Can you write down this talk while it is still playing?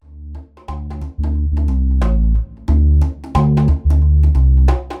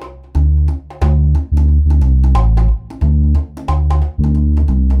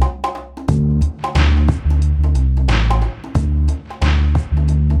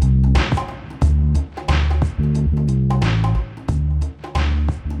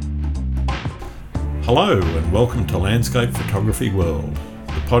Hello and welcome to Landscape Photography World,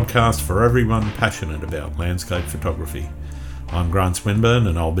 the podcast for everyone passionate about landscape photography. I'm Grant Swinburne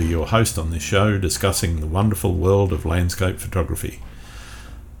and I'll be your host on this show discussing the wonderful world of landscape photography.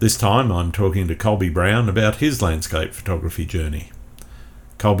 This time I'm talking to Colby Brown about his landscape photography journey.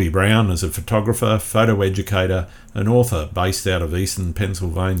 Colby Brown is a photographer, photo educator and author based out of Eastern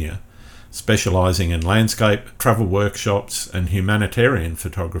Pennsylvania. Specialising in landscape, travel workshops and humanitarian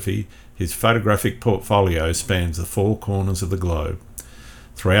photography, his photographic portfolio spans the four corners of the globe.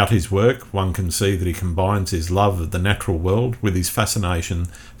 Throughout his work, one can see that he combines his love of the natural world with his fascination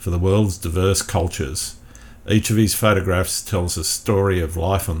for the world's diverse cultures. Each of his photographs tells a story of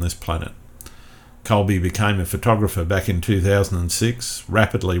life on this planet. Colby became a photographer back in 2006,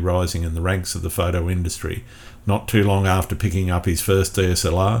 rapidly rising in the ranks of the photo industry. Not too long after picking up his first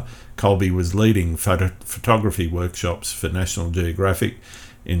DSLR, Colby was leading photography workshops for National Geographic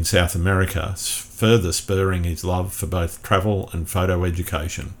in South America, further spurring his love for both travel and photo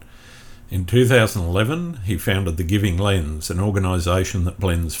education. In 2011, he founded The Giving Lens, an organisation that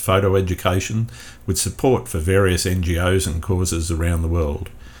blends photo education with support for various NGOs and causes around the world.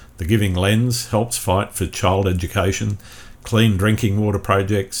 The Giving Lens helps fight for child education, clean drinking water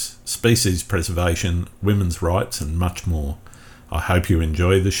projects, species preservation, women's rights and much more. I hope you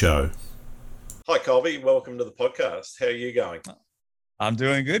enjoy the show. Hi Colby, welcome to the podcast. How are you going? I'm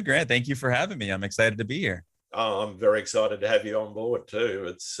doing good, Grant. Thank you for having me. I'm excited to be here. Oh, I'm very excited to have you on board too.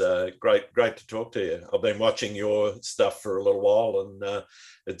 It's great to talk to you. I've been watching your stuff for a little while, and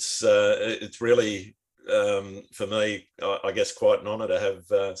it's really for me, I guess, quite an honour to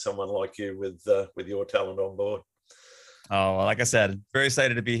have someone like you with your talent on board. Oh, well, like I said, very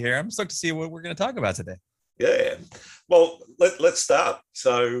excited to be here. I'm stoked to see what we're going to talk about today. Yeah. Well, let's start.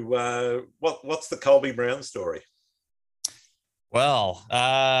 So, what's the Colby Brown story? Well,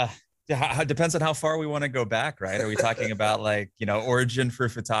 it depends on how far we want to go back, right? Are we talking about origin for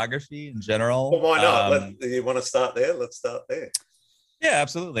photography in general? Well, why not? You want to start there? Let's start there. Yeah,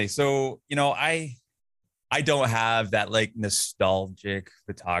 absolutely. So, I don't have that nostalgic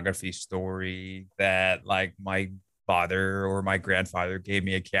photography story that my father or my grandfather gave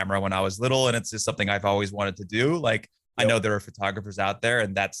me a camera when I was little, and it's just something I've always wanted to do. Yep. I know there are photographers out there,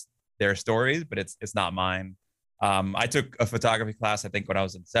 and that's their stories, but it's not mine. I took a photography class, I think, when I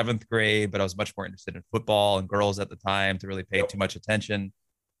was in 7th grade, but I was much more interested in football and girls at the time to really pay too much attention.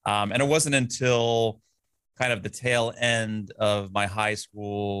 And it wasn't until kind of the tail end of my high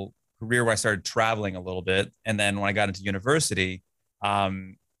school career where I started traveling a little bit. And then when I got into university,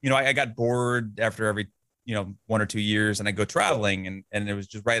 I got bored after every, 1 or 2 years, and I go traveling. And it was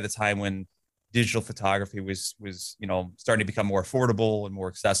just right at the time when digital photography was starting to become more affordable and more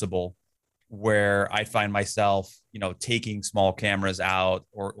accessible, where I find myself, taking small cameras out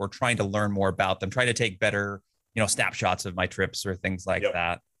or trying to learn more about them, trying to take better, snapshots of my trips or things like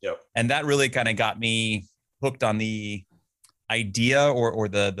that. Yep. And that really kind of got me hooked on the idea or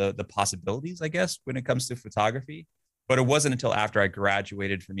the possibilities, I guess, when it comes to photography. But it wasn't until after I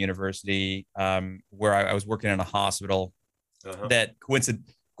graduated from university, where I was working in a hospital, that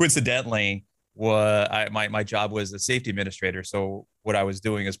coincidentally, my job was a safety administrator. So what I was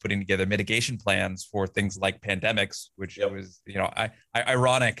doing is putting together mitigation plans for things like pandemics, which was,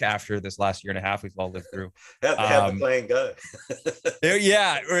 ironic after this last year and a half we've all lived through. How'd the plan go?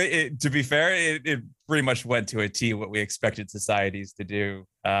 To be fair, it pretty much went to a T what we expected societies to do.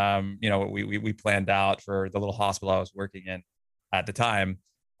 We planned out for the little hospital I was working in at the time.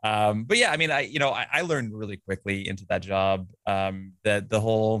 But yeah, I learned really quickly into that job, that the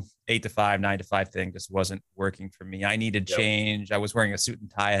whole 8 to 5, 9 to 5 thing just wasn't working for me. I needed change. I was wearing a suit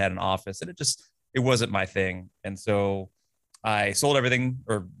and tie. I had an office, and it wasn't my thing. And so I sold everything,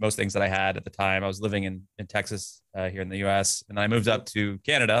 or most things that I had at the time. I was living in Texas, here in the US, and I moved up to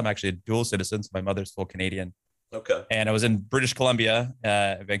Canada. I'm actually a dual citizen, so my mother's full Canadian. Okay. And I was in British Columbia,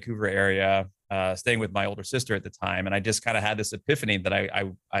 Vancouver area, staying with my older sister at the time. And I just kind of had this epiphany that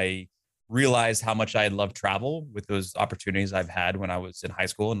I realized how much I love travel with those opportunities I've had when I was in high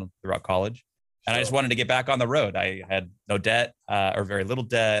school and throughout college. And I just wanted to get back on the road. I had no debt, or very little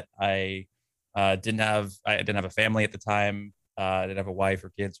debt. I didn't have a family at the time. I didn't have a wife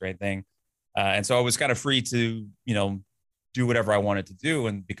or kids or anything. And so I was kind of free to, do whatever I wanted to do.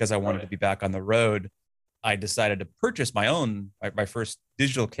 And because I wanted to be back on the road, I decided to purchase my first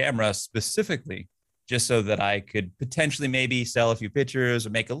digital camera specifically just so that I could potentially maybe sell a few pictures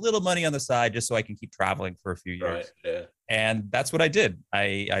or make a little money on the side just so I can keep traveling for a few years. Right, yeah. And that's what I did.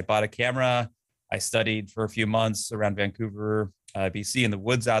 I bought a camera. I studied for a few months around Vancouver, BC, in the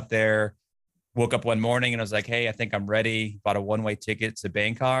woods out there. Woke up one morning and I was like, hey, I think I'm ready. Bought a one-way ticket to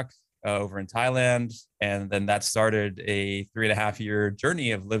Bangkok over in Thailand. And then that started a 3.5 year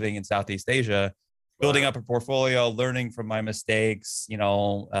journey of living in Southeast Asia, building up a portfolio, learning from my mistakes,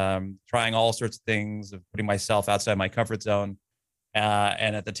 trying all sorts of things, of putting myself outside my comfort zone.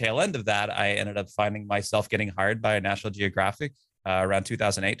 And at the tail end of that, I ended up finding myself getting hired by National Geographic around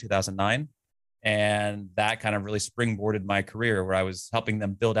 2008, 2009. And that kind of really springboarded my career, where I was helping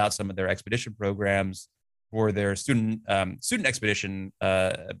them build out some of their expedition programs for their student expedition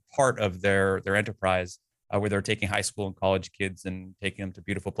part of their enterprise, where they're taking high school and college kids and taking them to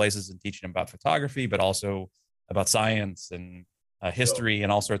beautiful places and teaching them about photography, but also about science and history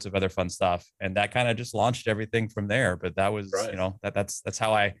and all sorts of other fun stuff. And that kind of just launched everything from there. But that was, right. That's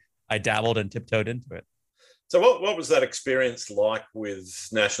how I dabbled and tiptoed into it. So what was that experience like with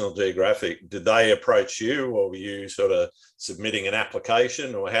National Geographic? Did they approach you, or were you sort of submitting an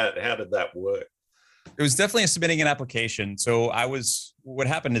application, or how did that work? It was definitely submitting an application. So what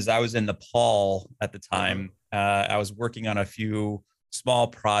happened is I was in Nepal at the time. I was working on a few small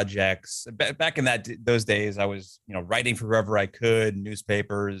projects. Back in those days, I was, writing for wherever I could,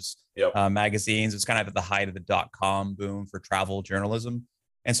 newspapers, magazines. It was kind of at the height of the .com boom for travel journalism.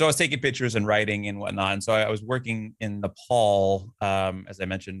 And so I was taking pictures and writing and whatnot. And so I was working in Nepal, as I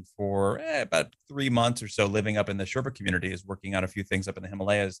mentioned, for about 3 months or so, living up in the Sherpa community, is working on a few things up in the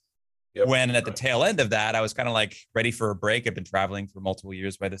Himalayas. When at the tail end of that, I was kind of like ready for a break. I'd been traveling for multiple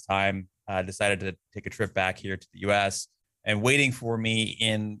years by this time. I decided to take a trip back here to the US, and waiting for me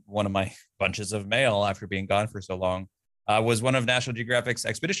in one of my bunches of mail after being gone for so long was one of National Geographic's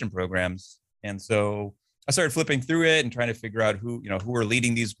expedition programs. And so I started flipping through it and trying to figure out who are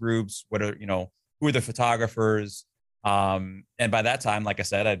leading these groups, who are the photographers. And by that time, like I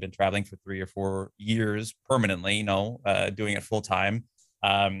said, I'd been traveling for 3 or 4 years permanently, doing it full time.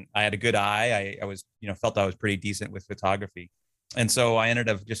 I had a good eye. I was, felt I was pretty decent with photography. And so I ended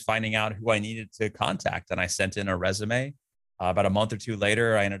up just finding out who I needed to contact. And I sent in a resume. About a month or two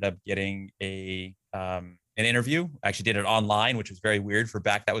later, I ended up getting an interview. I actually did it online, which was very weird for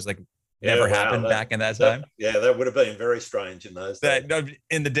back. That was like never happened back in that time. That would have been very strange in those days.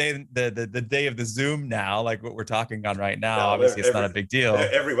 In the day of the Zoom now, like what we're talking on right now, obviously it's not a big deal.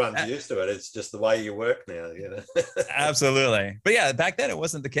 Everyone's used to it. It's just the way you work now, Absolutely. But yeah, back then it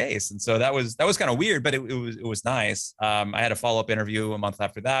wasn't the case. And so that was kind of weird, but it was nice. I had a follow-up interview a month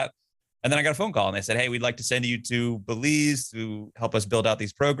after that. And then I got a phone call and they said, "Hey, we'd like to send you to Belize to help us build out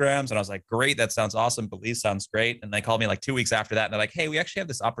these programs." And I was like, "Great, that sounds awesome. Belize sounds great." And they called me like 2 weeks after that. And they're like, "Hey, we actually have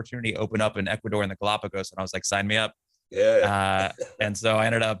this opportunity open up in Ecuador and the Galapagos." And I was like, "Sign me up." Yeah. And so I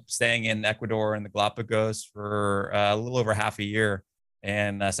ended up staying in Ecuador and the Galapagos for a little over half a year,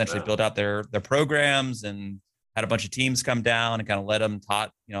 and essentially built out their programs, and had a bunch of teams come down and kind of led them,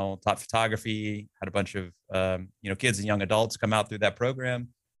 taught photography, had a bunch of, kids and young adults come out through that program.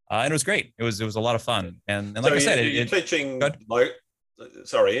 And it was great. It was a lot of fun. And like so I said, are you teaching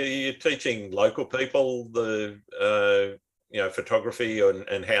local people the photography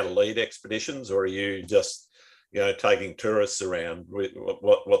and how to lead expeditions, or are you just taking tourists around?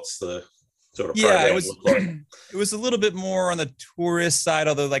 What's the sort of program look like? It was a little bit more on the tourist side,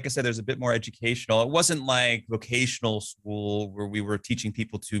 although like I said, there's a bit more educational. It wasn't like vocational school where we were teaching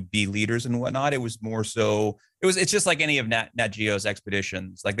people to be leaders and whatnot. It was more so it's just like any of Nat Geo's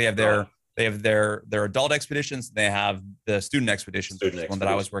expeditions. Like they have their adult expeditions, they have the student expeditions, which is one that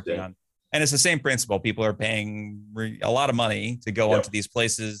I was working on. And it's the same principle. People are paying a lot of money to go onto these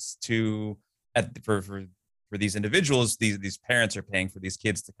places for these individuals. These parents are paying for these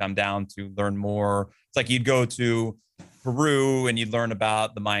kids to come down to learn more. It's like you'd go to Peru and you'd learn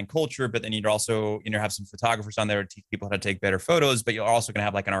about the Mayan culture, but then you'd also have some photographers on there to teach people how to take better photos, but you're also going to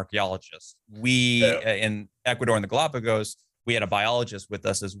have like an archaeologist. In Ecuador and the Galapagos, we had a biologist with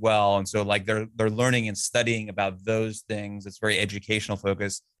us as well. And so like they're learning and studying about those things. It's very educational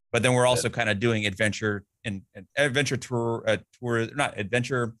focused. But then we're also kind of doing adventure and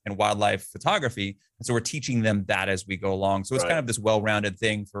wildlife photography. And so we're teaching them that as we go along. So it's kind of this well-rounded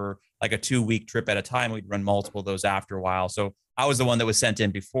thing for like a 2-week trip at a time. We'd run multiple of those after a while. So I was the one that was sent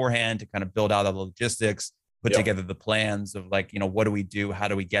in beforehand to kind of build out the logistics, put together the plans of like, what do we do? How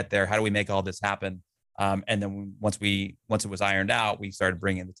do we get there? How do we make all this happen? And then once it was ironed out, we started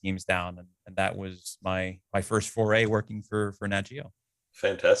bringing the teams down. And that was my first foray working for Nat Geo.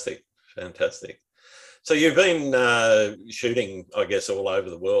 Fantastic. So you've been shooting, I guess, all over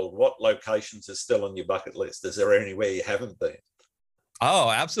the world. What locations are still on your bucket list? Is there anywhere you haven't been? Oh,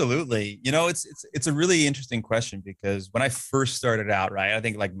 absolutely. It's a really interesting question, because when I first started out, right, I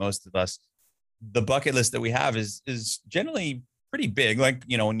think like most of us, the bucket list that we have is generally pretty big. Like,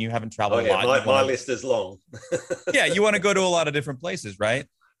 when you haven't traveled a lot. My list is long. Yeah, you want to go to a lot of different places, right?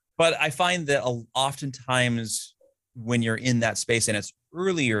 But I find that oftentimes when you're in that space and it's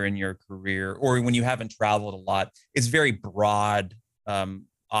earlier in your career, or when you haven't traveled a lot, it's very broad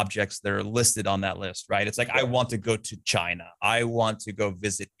objects that are listed on that list, right? It's like, I want to go to China. I want to go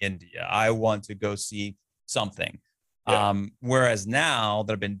visit India. I want to go see something. Yeah. Whereas now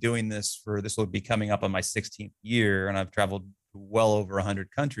that I've been doing this will be coming up on my 16th year, and I've traveled well over 100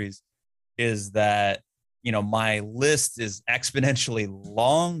 countries, is that, my list is exponentially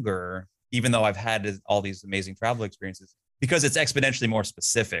longer, even though I've had all these amazing travel experiences, because it's exponentially more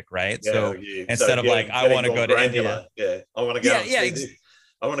specific, right? Yeah, so yeah. instead of like, I want to go to India. Yeah, I want to go.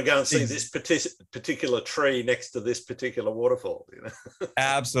 I want to go and see Ex- this particular tree next to this particular waterfall.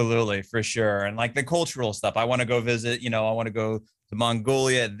 Absolutely, for sure. And like the cultural stuff, I want to go visit. I want to go to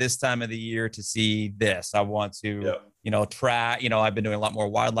Mongolia at this time of the year to see this. I want to, track. I've been doing a lot more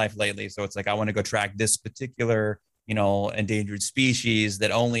wildlife lately, so it's like I want to go track this particular, endangered species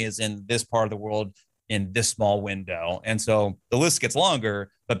that only is in this part of the world in this small window. And so the list gets longer,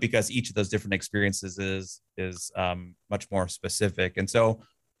 but because each of those different experiences is much more specific. And so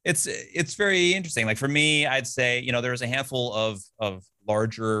it's very interesting. Like for me, I'd say, there's a handful of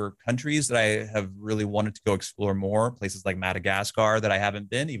larger countries that I have really wanted to go explore more, places like Madagascar that I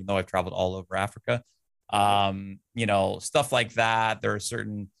haven't been, even though I've traveled all over Africa. Stuff like that.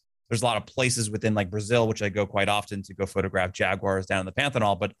 There's a lot of places within like Brazil, which I go quite often to go photograph jaguars down in the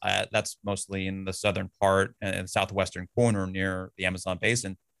Pantanal, but that's mostly in the southern part and southwestern corner near the Amazon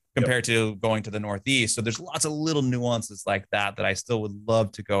basin compared to going to the Northeast. So there's lots of little nuances like that I still would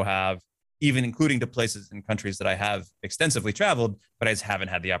love to go have, even including to places and countries that I have extensively traveled, but I just haven't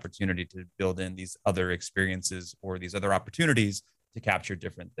had the opportunity to build in these other experiences or these other opportunities to capture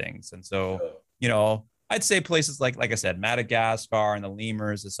different things. And so, I'd say places like I said, Madagascar and the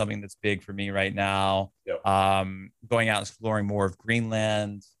lemurs is something that's big for me right now. Yep. Going out and exploring more of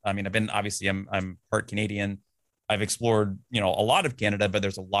Greenland. I mean, I'm part Canadian. I've explored, a lot of Canada, but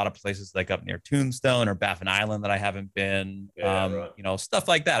there's a lot of places like up near Tombstone or Baffin Island that I haven't been. Right. Stuff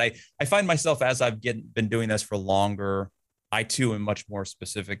like that. I find myself, as I've been doing this for longer, I too am much more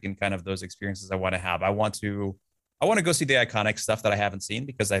specific in kind of those experiences I want to have. I want to go see the iconic stuff that I haven't seen,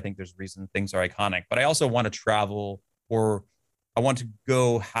 because I think there's reason things are iconic, but I also want to travel, or I want to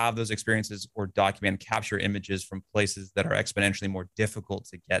go have those experiences or document and capture images from places that are exponentially more difficult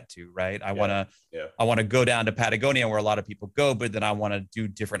to get to, right? I want to go down to Patagonia, where a lot of people go, but then I want to do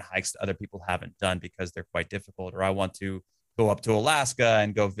different hikes that other people haven't done because they're quite difficult. Or I want to go up to Alaska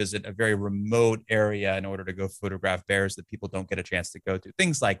and go visit a very remote area in order to go photograph bears that people don't get a chance to go to.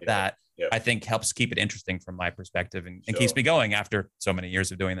 Things like that, I think helps keep it interesting from my perspective and keeps me going after so many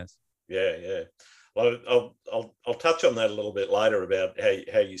years of doing this. Yeah. Well, I'll touch on that a little bit later about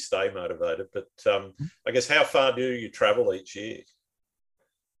how you stay motivated. But I guess, how far do you travel each year?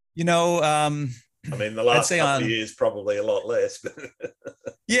 I mean, the last couple of years probably a lot less.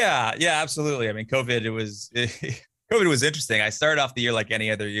 yeah, absolutely. I mean, COVID was interesting. I started off the year like any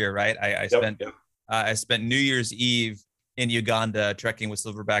other year, right? I spent New Year's Eve in Uganda trekking with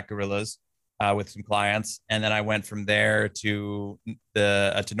silverback gorillas with some clients, and then I went from there to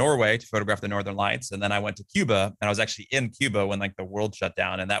Norway to photograph the Northern Lights, and then I went to Cuba, and I was actually in Cuba when like the world shut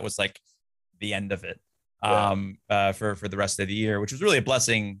down, and that was like the end of it for the rest of the year, which was really a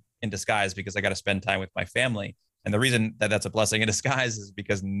blessing in disguise, because I got to spend time with my family. And the reason that that's a blessing in disguise is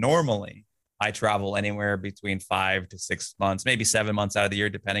because normally I travel anywhere between 5 to 6 months, maybe 7 months out of the year,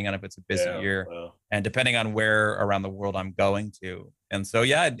 depending on if it's a busy year and depending on where around the world I'm going to. And so,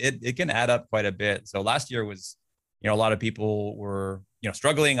 it can add up quite a bit. So last year was, a lot of people were,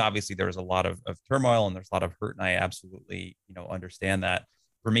 struggling. Obviously, there was a lot of turmoil and there's a lot of hurt. And I absolutely, understand that.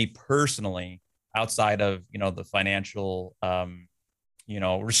 For me personally, outside of, the financial,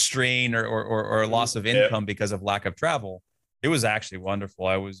 restraint or loss of income because of lack of travel, it was actually wonderful.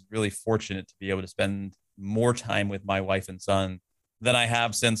 I was really fortunate to be able to spend more time with my wife and son than I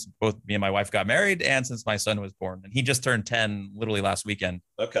have since both me and my wife got married and since my son was born. And he just turned 10 literally last weekend.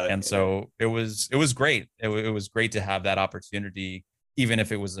 Okay. And so it was great. It was great to have that opportunity, even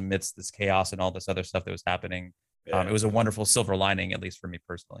if it was amidst this chaos and all this other stuff that was happening. It was a wonderful silver lining, at least for me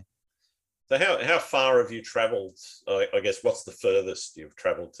personally. So how far have you traveled? I guess, what's the furthest you've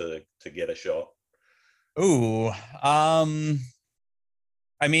traveled to get a shot? Oh, I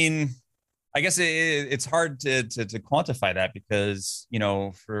mean, I guess it's hard to quantify that, because,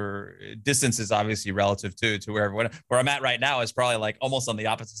 for distance is obviously relative to where I'm at right now is probably like almost on the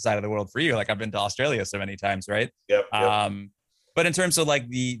opposite side of the world for you. Like I've been to Australia so many times, right? Yep. But in terms of like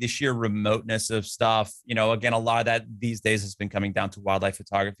the sheer remoteness of stuff, again, a lot of that these days has been coming down to wildlife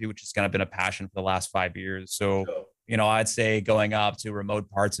photography, which has kind of been a passion for the last 5 years. So, I'd say going up to remote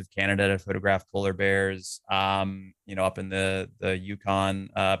parts of Canada to photograph polar bears, up in the Yukon,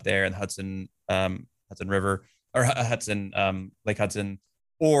 up there in the Hudson River, or Hudson, Lake Hudson,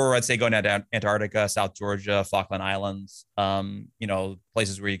 or I'd say going down to Antarctica, South Georgia, Falkland Islands,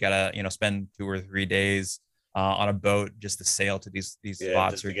 places where you gotta, spend 2 or 3 days on a boat just to sail to these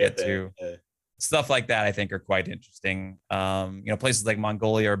spots or get to. Yeah. Stuff like that, I think, are quite interesting. Places like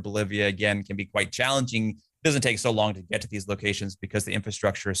Mongolia or Bolivia, again, can be quite challenging. It doesn't take so long to get to these locations because the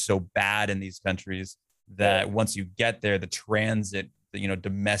infrastructure is so bad in these countries that once you get there, the transit,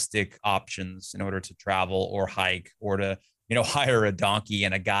 domestic options in order to travel or hike or to, hire a donkey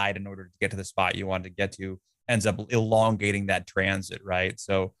and a guide in order to get to the spot you want to get to ends up elongating that transit, right?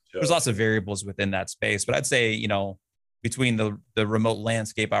 So there's lots of variables within that space. But I'd say, between the remote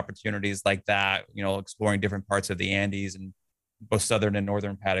landscape opportunities like that, exploring different parts of the Andes and both southern and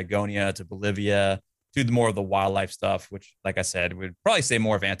northern Patagonia to Bolivia, to the more of the wildlife stuff, which, like I said, would probably say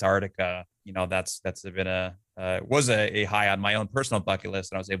more of Antarctica. That's been was a high on my own personal bucket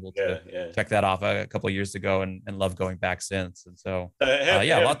list, and I was able to check that off a couple of years ago, and love going back since. And so, how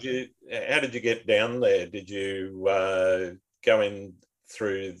did you get down there? Did you go in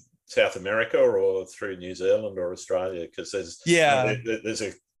through South America or through New Zealand or Australia? Because there's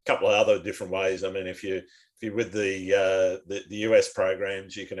a couple of other different ways. I mean, if you're with the US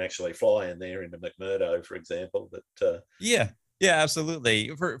programs, you can actually fly in there into McMurdo, for example. But yeah,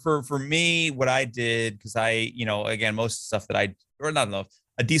 absolutely. For me, what I did, because again, most of the stuff that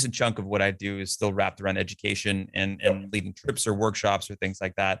a decent chunk of what I do is still wrapped around education and leading trips or workshops or things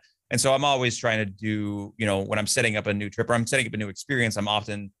like that. And so I'm always trying to do, when I'm setting up a new trip or I'm setting up a new experience, I'm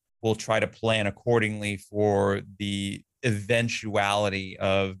often will try to plan accordingly for the eventuality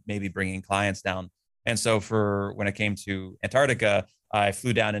of maybe bringing clients down. And so for when it came to Antarctica, I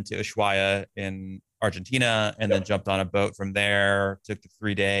flew down into Ushuaia in Argentina and then jumped on a boat from there, took the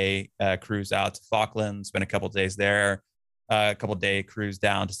 3-day cruise out to Falkland, spent a couple of days there, a couple of day cruise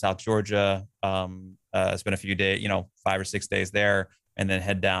down to South Georgia, spent a few days, 5 or 6 days there, and then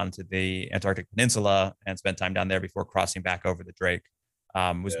head down to the Antarctic Peninsula and spent time down there before crossing back over the Drake.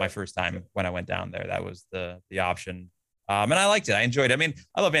 Was my first time when I went down there. That was the option. And I liked it. I enjoyed it. I mean,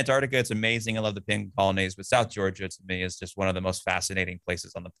 I love Antarctica. It's amazing. I love the penguin colonies, but South Georgia to me is just one of the most fascinating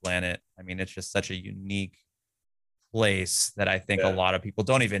places on the planet. I mean, it's just such a unique place that I think a lot of people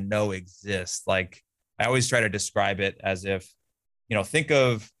don't even know exists. Like, I always try to describe it as if, think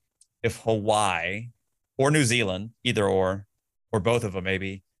of if Hawaii or New Zealand, either or both of them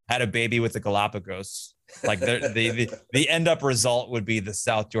maybe, had a baby with the Galapagos. Like the end up result would be the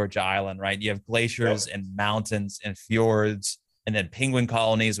South Georgia Island, right? You have glaciers and mountains and fjords, and then penguin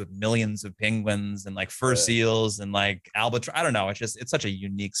colonies with millions of penguins and like fur seals and like albatross. I don't know. It's such a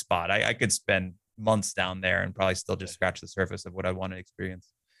unique spot. I could spend months down there and probably still just scratch the surface of what I want to experience.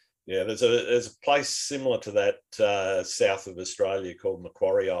 Yeah, there's a place similar to that south of Australia called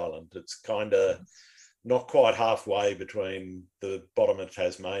Macquarie Island. It's kind of not quite halfway between the bottom of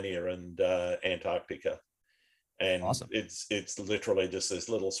Tasmania and Antarctica. And awesome. It's literally just this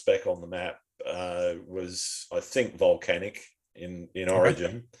little speck on the map. Was, I think, volcanic in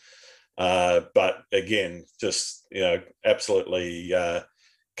origin. But again, just, absolutely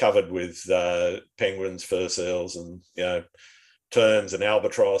covered with penguins, fur seals, and, terns and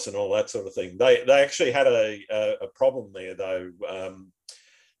albatross and all that sort of thing. They actually had a problem there, though.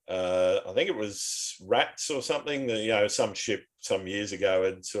 I think it was rats or something. Some ship some years ago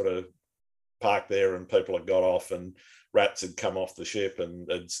had sort of parked there and people had got off and rats had come off the ship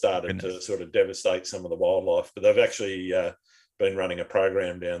and had started to sort of devastate some of the wildlife. But they've actually been running a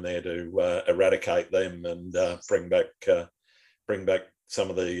program down there to eradicate them and bring back some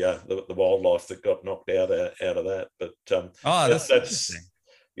of the wildlife that got knocked out of that. But that's interesting.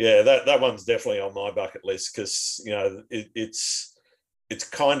 Yeah, that one's definitely on my bucket list because it's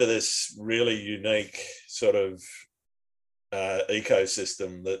kind of this really unique sort of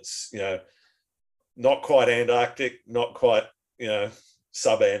ecosystem that's, not quite Antarctic, not quite,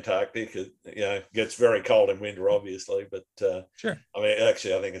 sub-Antarctic. It, gets very cold in winter, obviously, but sure. I mean,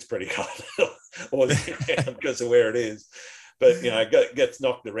 actually, I think it's pretty cold all year round because of where it is. But, it gets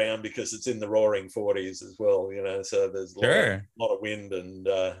knocked around because it's in the roaring 40s as well, so there's a lot of wind and,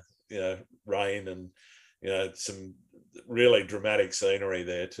 rain and, some really dramatic scenery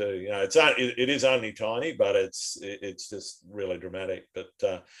there too. It is only tiny, but it's just really dramatic. But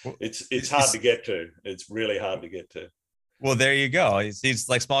it's hard to get to. It's really hard to get to. Well, there you go. It's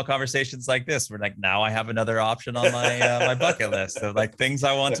like small conversations like this. We're like, now I have another option on my my bucket list of like things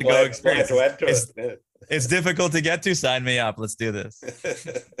I want to go experience. It's difficult to get to. Sign me up. Let's do this.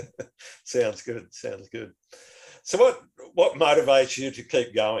 Sounds good. So what motivates you to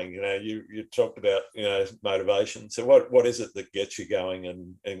keep going? You talked about motivation. So what is it that gets you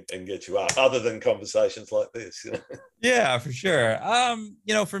going and gets you up, other than conversations like this? Yeah, for sure.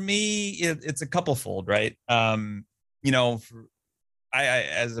 For me, it's a couple fold, right? You know, for,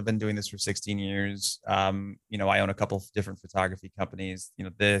 as I've been doing this for 16 years, I own a couple of different photography companies,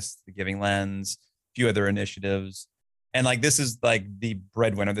 the Giving Lens, a few other initiatives. And like, this is like the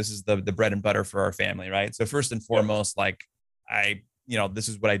breadwinner. This is the bread and butter for our family, right? So first and foremost, like this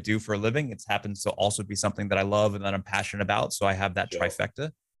is what I do for a living. It's happens to also be something that I love and that I'm passionate about. So I have that Sure.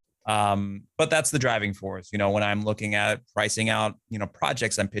 trifecta. But that's the driving force, when I'm looking at pricing out,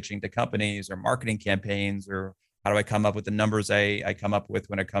 projects I'm pitching to companies or marketing campaigns, or how do I come up with the numbers I come up with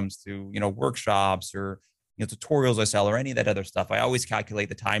when it comes to, workshops or, tutorials I sell or any of that other stuff. I always calculate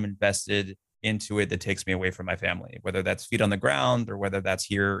the time invested into it that takes me away from my family, whether that's feet on the ground or whether that's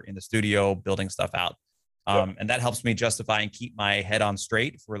here in the studio building stuff out. And that helps me justify and keep my head on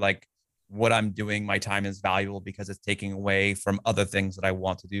straight for like what I'm doing. My time is valuable because it's taking away from other things that I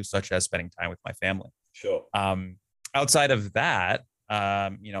want to do, such as spending time with my family. Sure. Outside of that,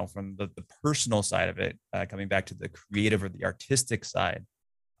 from the personal side of it, coming back to the creative or the artistic side,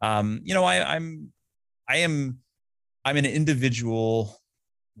 I'm an individual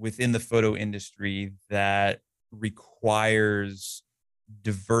within the photo industry that requires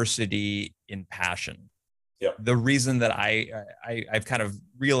diversity in passion. Yeah. The reason that I've kind of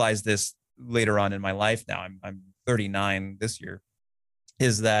realized this later on in my life now, I'm 39 this year,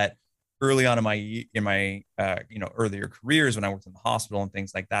 is that early on in my earlier careers when I worked in the hospital and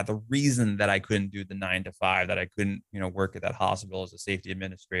things like that, the reason that I couldn't do the 9 to 5, that I couldn't work at that hospital as a safety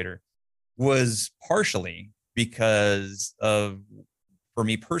administrator, was partially because of, for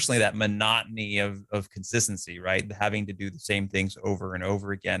me personally, that monotony of consistency, right? Having to do the same things over and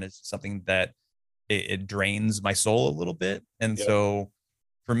over again is something that it drains my soul a little bit. And so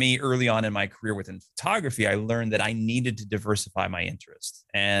for me, early on in my career within photography, I learned that I needed to diversify my interests.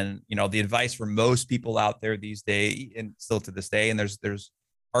 And, the advice for most people out there these days, and still to this day, and there's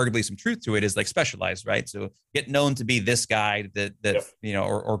arguably some truth to it, is like specialize, right? So get known to be this guy that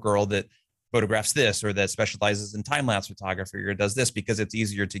or girl that photographs this, or that specializes in time-lapse photography, or does this, because it's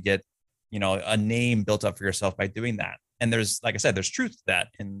easier to get, a name built up for yourself by doing that. And there's, like I said, there's truth to that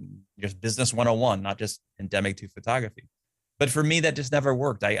in just business 101, not just endemic to photography. But for me, that just never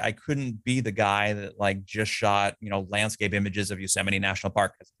worked. I couldn't be the guy that like just shot, landscape images of Yosemite National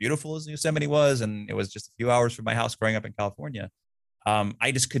Park. As beautiful as Yosemite was, and it was just a few hours from my house growing up in California,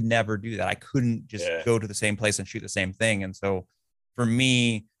 I just could never do that. I couldn't just go to the same place and shoot the same thing. And so for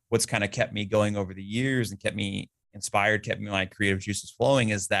me, what's kind of kept me going over the years and kept me inspired, kept my creative juices flowing,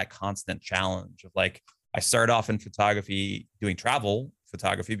 is that constant challenge of like, I started off in photography doing travel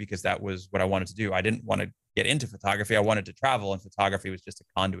photography because that was what I wanted to do. I didn't want to get into photography. I wanted to travel, and photography was just a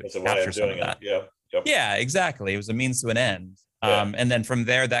conduit to capture some of that. Yeah. Yep. Yeah, exactly. It was a means to an end. And then from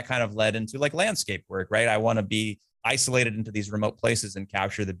there, that kind of led into like landscape work, right? I want to be isolated into these remote places and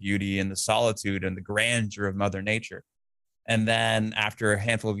capture the beauty and the solitude and the grandeur of Mother Nature. And then after a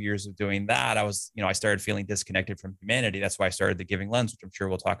handful of years of doing that, I started feeling disconnected from humanity. That's why I started the Giving Lens, which I'm sure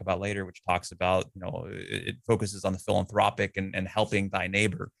we'll talk about later, which talks about, it focuses on the philanthropic and helping thy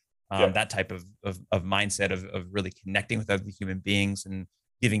neighbor. That type of mindset of really connecting with other human beings and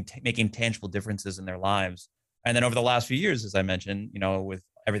making tangible differences in their lives. And then over the last few years, as I mentioned, with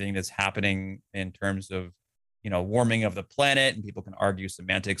everything that's happening in terms of, warming of the planet, and people can argue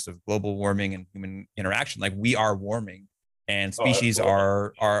semantics of global warming and human interaction, like we are warming. And species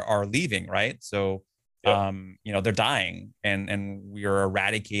are leaving, right? So, they're dying, and we are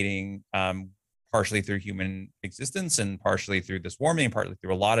eradicating, partially through human existence and partially through this warming, and partly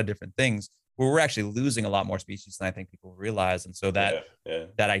through a lot of different things, where we're actually losing a lot more species than I think people realize. And so that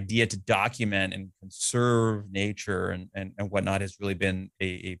idea to document and conserve nature and whatnot has really been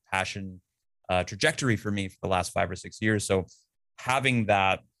a passion trajectory for me for the last 5 or 6 years. So having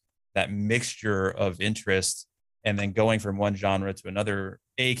that mixture of interest, and then going from one genre to another,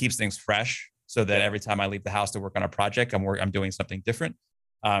 keeps things fresh, so that every time I leave the house to work on a project, I'm doing something different.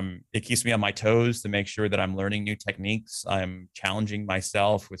 It keeps me on my toes to make sure that I'm learning new techniques. I'm challenging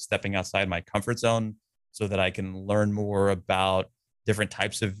myself with stepping outside my comfort zone so that I can learn more about different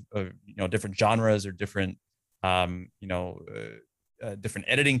types of different genres or different, different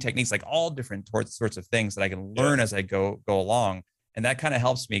editing techniques, like all different sorts of things that I can learn as I go along. And that kind of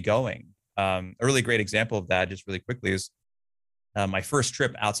helps me going. A really great example of that, just really quickly, is my first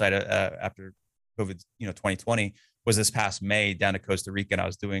trip outside after COVID, 2020, was this past May down to Costa Rica. And I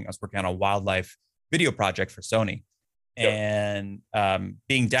was working on a wildlife video project for Sony. Yep. And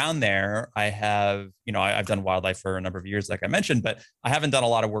being down there, I have, I've done wildlife for a number of years, like I mentioned, but I haven't done a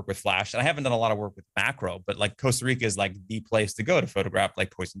lot of work with flash, and I haven't done a lot of work with macro. But like Costa Rica is like the place to go to photograph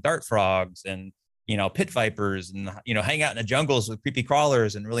like poison dart frogs and pit vipers, and hang out in the jungles with creepy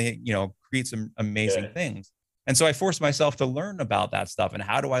crawlers and really create some amazing Yeah. things. And so I forced myself to learn about that stuff and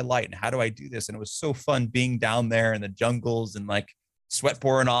how do I light and how do I do this. And it was so fun being down there in the jungles and like sweat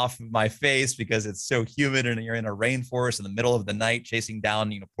pouring off of my face because it's so humid and you're in a rainforest in the middle of the night chasing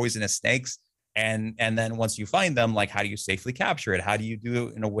down poisonous snakes. And then once you find them, like, how do you safely capture it? How do you do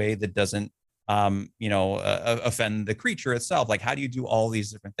it in a way that doesn't offend the creature itself? Like, how do you do all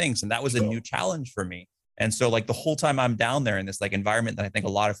these different things? And that was a new challenge for me. And so like the whole time I'm down there in this like environment that I think a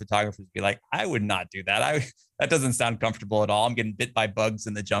lot of photographers be like, I would not do that. That doesn't sound comfortable at all. I'm getting bit by bugs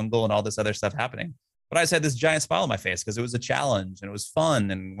in the jungle and all this other stuff happening. But I just had this giant smile on my face because it was a challenge and it was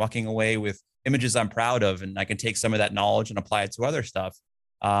fun and walking away with images I'm proud of. And I can take some of that knowledge and apply it to other stuff.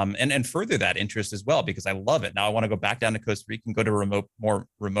 And further that interest as well, because I love it. Now I want to go back down to Costa Rica and go to more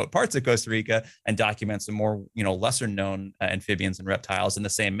remote parts of Costa Rica and document some more, lesser known amphibians and reptiles in the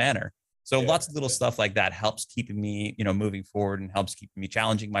same manner. So lots of little stuff like that helps keeping me, moving forward and helps keeping me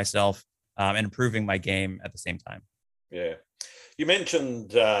challenging myself and improving my game at the same time. Yeah. You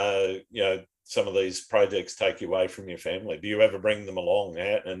mentioned, some of these projects take you away from your family. Do you ever bring them along?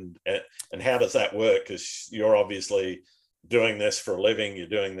 And how does that work? Because you're obviously doing this for a living, you're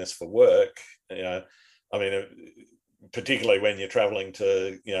doing this for work. Particularly when you're traveling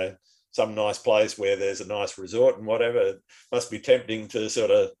to, some nice place where there's a nice resort and whatever, it must be tempting to sort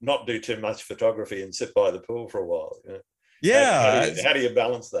of not do too much photography and sit by the pool for a while. Yeah. How do you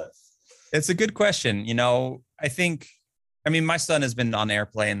balance that? It's a good question. My son has been on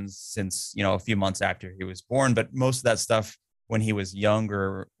airplanes since, a few months after he was born, but most of that stuff when he was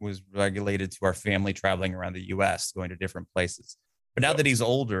younger was regulated to our family traveling around the US, going to different places. But now that he's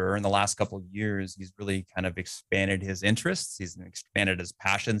older, in the last couple of years, he's really kind of expanded his interests. He's expanded his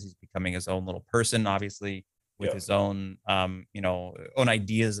passions. He's becoming his own little person, obviously, with his own, own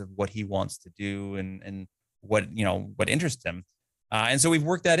ideas of what he wants to do and what interests him. And so we've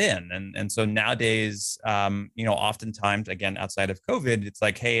worked that in. And so nowadays, oftentimes, again, outside of COVID, it's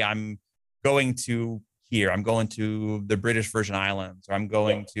like, hey, I'm going to here. I'm going to the British Virgin Islands, or I'm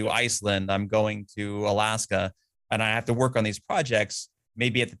going to Iceland. I'm going to Alaska. And I have to work on these projects.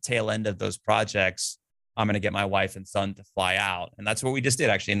 Maybe at the tail end of those projects, I'm going to get my wife and son to fly out. And that's what we just did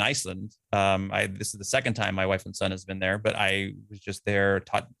actually in Iceland. This is the second time my wife and son has been there, but I was just there,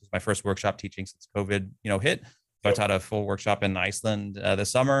 taught my first workshop teaching since COVID, hit. So I taught a full workshop in Iceland this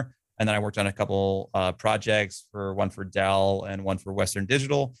summer. And then I worked on a couple projects, one for Dell and one for Western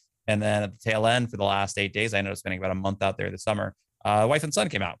Digital. And then at the tail end for the last 8 days, I ended up spending about a month out there this summer. Wife and son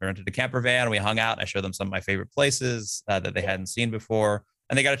came out. We rented a camper van. We hung out. I showed them some of my favorite places that they hadn't seen before,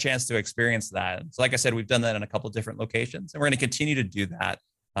 and they got a chance to experience that. So, like I said, we've done that in a couple of different locations, and we're going to continue to do that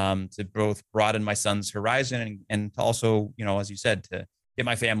to both broaden my son's horizon and to also, as you said, to get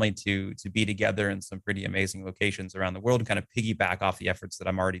my family to be together in some pretty amazing locations around the world and kind of piggyback off the efforts that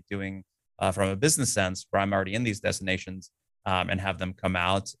I'm already doing from a business sense, where I'm already in these destinations. And have them come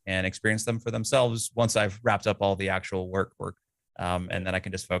out and experience them for themselves once I've wrapped up all the actual work. And then I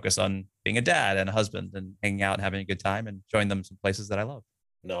can just focus on being a dad and a husband and hanging out and having a good time and showing them some places that I love.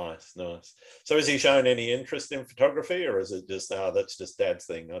 Nice. So has he shown any interest in photography, or is it just, that's just dad's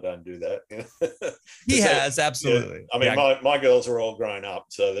thing, I don't do that? He has, absolutely. My girls are all grown up,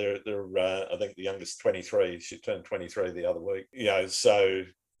 so they're I think the youngest 23. She turned 23 the other week. So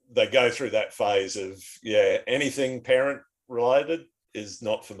they go through that phase of, anything parent related is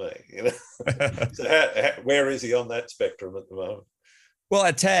not for me. So where is he on that spectrum at the moment? Well,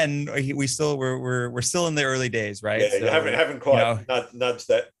 at 10, we're still in the early days, right? Yeah, so, you haven't quite nudged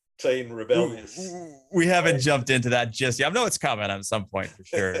that teen rebellious. We haven't jumped into that just yet. I know it's coming at some point for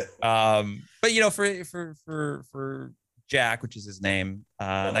sure. But for Jack, which is his name,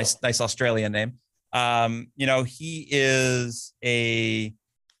 nice Australian name.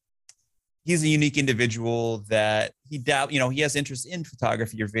 He's a unique individual that he has interest in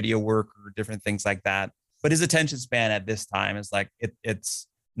photography or video work or different things like that. But his attention span at this time is like, it's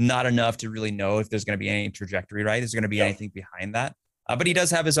not enough to really know if there's going to be any trajectory, right? Is there going to be anything behind that? But he does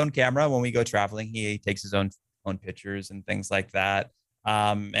have his own camera. When we go traveling, he takes his own pictures and things like that.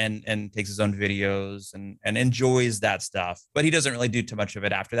 And takes his own videos and enjoys that stuff. But he doesn't really do too much of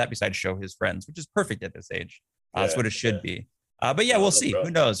it after that besides show his friends, which is perfect at this age. That's what it should be. But we'll see. Right.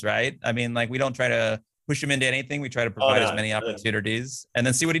 Who knows, right? We don't try to push him into anything. We try to provide as many opportunities and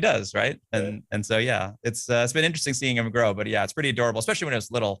then see what he does, right? And so it's been interesting seeing him grow. But it's pretty adorable, especially when he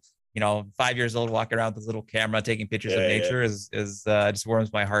was little. 5 years old, walking around with this little camera, taking pictures of Yeah, yeah. nature is just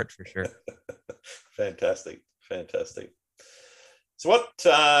warms my heart for sure. Fantastic, fantastic. So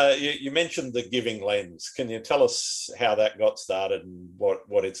what you mentioned the Giving Lens. Can you tell us how that got started and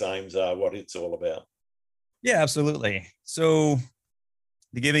what its aims are, what it's all about? Yeah, absolutely. So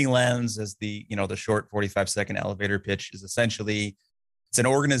the Giving Lens, as the short 45-second elevator pitch, is essentially, it's an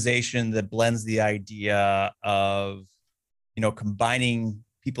organization that blends the idea of combining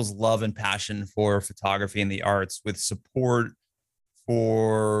people's love and passion for photography and the arts with support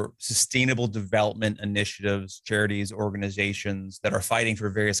for sustainable development initiatives, charities, organizations that are fighting for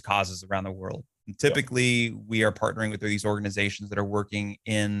various causes around the world. And Yep. typically, we are partnering with these organizations that are working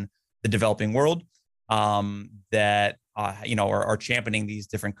in the developing world, that are championing these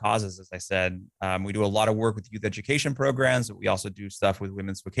different causes. As I said, we do a lot of work with youth education programs, but we also do stuff with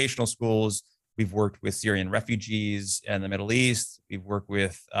women's vocational schools. We've worked with Syrian refugees in the Middle East. We've worked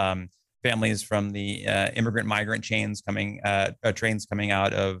with families from the migrant trains coming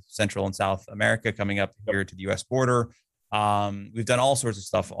out of Central and South America, coming up here to the U.S. border. We've done all sorts of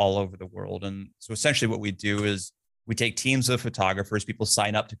stuff all over the world. And so essentially what we do is we take teams of photographers, people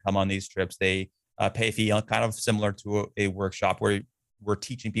sign up to come on these trips. They pay a fee, kind of similar to a workshop where we're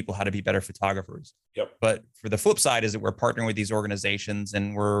teaching people how to be better photographers. Yep. But for the flip side is that we're partnering with these organizations,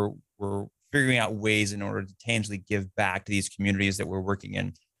 and we're figuring out ways in order to tangibly give back to these communities that we're working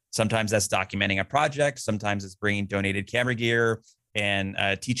in. Sometimes that's documenting a project. Sometimes it's bringing donated camera gear and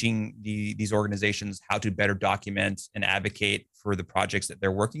teaching these organizations how to better document and advocate for the projects that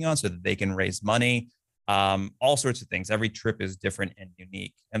they're working on so that they can raise money. All sorts of things. Every trip is different and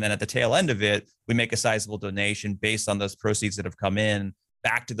unique. And then at the tail end of it, we make a sizable donation based on those proceeds that have come in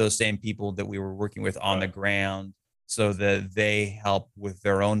back to those same people that we were working with on the ground, so that they help with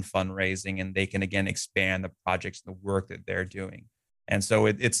their own fundraising and they can, again, expand the projects and the work that they're doing. And so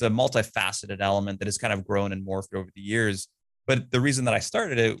it's a multifaceted element that has kind of grown and morphed over the years. But the reason that I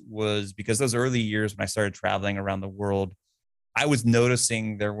started it was because those early years when I started traveling around the world, I was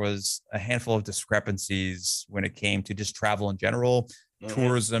noticing there was a handful of discrepancies when it came to just travel in general,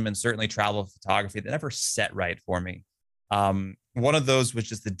 tourism, and certainly travel photography that never set right for me. One of those was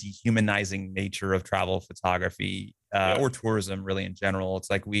just the dehumanizing nature of travel photography, or tourism really in general. It's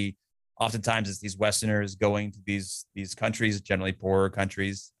like oftentimes it's these Westerners going to these countries, generally poorer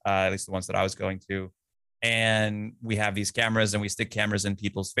countries, at least the ones that I was going to. And we have these cameras and we stick cameras in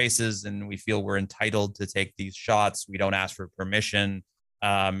people's faces and we feel we're entitled to take these shots. We don't ask for permission.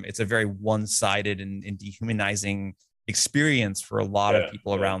 It's a very one-sided and dehumanizing experience for a lot of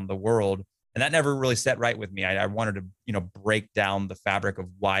people around the world. And that never really set right with me. I wanted to, break down the fabric of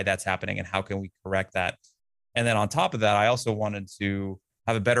why that's happening and how can we correct that. And then on top of that, I also wanted to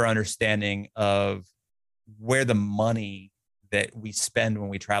have a better understanding of where the money that we spend when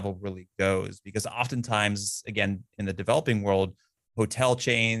we travel really goes. Because oftentimes, again, in the developing world, hotel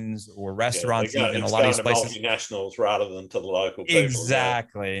chains or restaurants, even a lot of these places, multinationals rather than to the local people.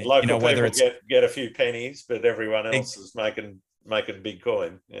 Exactly. The local whether people get a few pennies, but everyone else is making big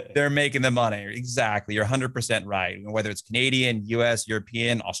coin. Yeah. They're making the money. Exactly. You're 100% right. Whether it's Canadian, US,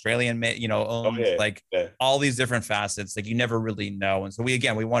 European, Australian, owned, all these different facets, like you never really know. And so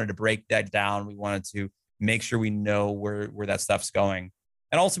we wanted to break that down. We wanted to make sure we know where that stuff's going.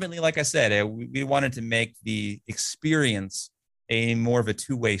 And ultimately, like I said, we wanted to make the experience a more of a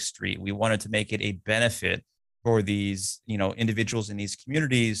two-way street. We wanted to make it a benefit for these, individuals in these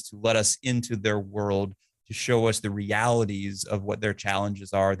communities to let us into their world, to show us the realities of what their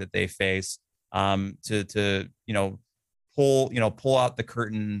challenges are that they face, to pull out the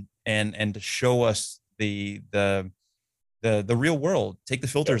curtain and to show us the real world, take the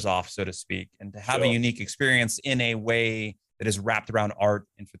filters off, so to speak, and to have a unique experience in a way that is wrapped around art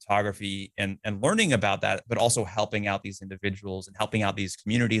and photography and learning about that, but also helping out these individuals and helping out these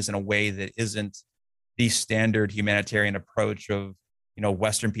communities in a way that isn't the standard humanitarian approach of,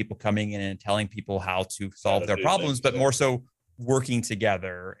 Western people coming in and telling people how to solve their problems, but more so working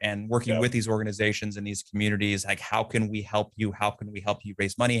together and working with these organizations and these communities. Like, how can we help you? How can we help you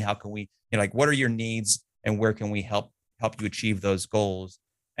raise money? How can we, what are your needs and where can we help you achieve those goals?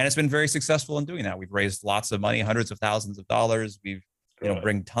 And it's been very successful in doing that. We've raised lots of money, hundreds of thousands of dollars. We've,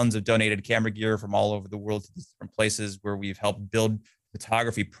 bring tons of donated camera gear from all over the world to different places where we've helped build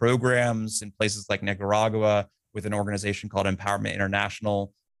photography programs in places like Nicaragua with an organization called Empowerment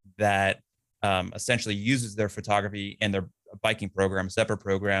International that essentially uses their photography and their biking program, separate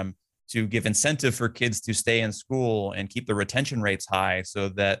program, to give incentive for kids to stay in school and keep the retention rates high, so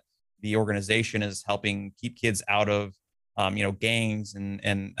that the organization is helping keep kids out of gangs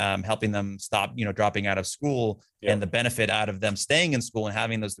and helping them stop, dropping out of school, Yeah. and the benefit out of them staying in school and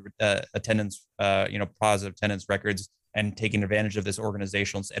having those attendance, positive attendance records, and taking advantage of this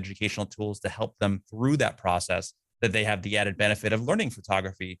organizational educational tools to help them through that process, that they have the added benefit of learning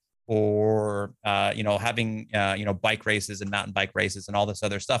photography, or having bike races and mountain bike races and all this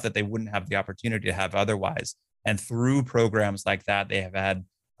other stuff that they wouldn't have the opportunity to have otherwise. And through programs like that,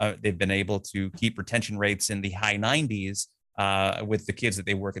 they've been able to keep retention rates in the high 90s with the kids that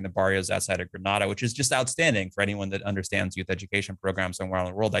they work in the barrios outside of Granada, which is just outstanding for anyone that understands youth education programs somewhere around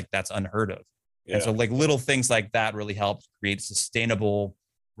the world. Like, that's unheard of. Yeah. And so, like, little things like that really help create sustainable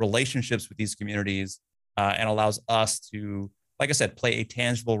relationships with these communities, and allows us to, like I said, play a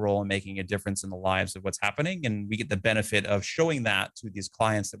tangible role in making a difference in the lives of what's happening. And we get the benefit of showing that to these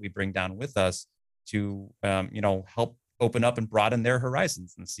clients that we bring down with us to, help open up and broaden their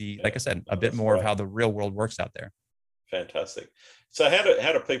horizons and see, like I said, a bit more of how the real world works out there. Fantastic. So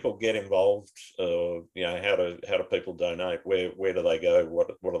how do people get involved? How do people donate? Where do they go?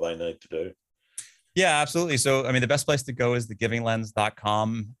 What do they need to do? Yeah, absolutely. So, I mean, the best place to go is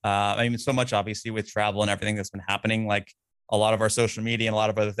thegivinglens.com. So much obviously with travel and everything that's been happening, like a lot of our social media and a lot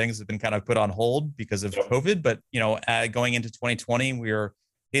of other things have been kind of put on hold because of COVID. But, going into 2020, we are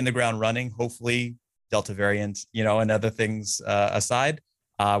hitting the ground running, hopefully Delta variant, and other things aside.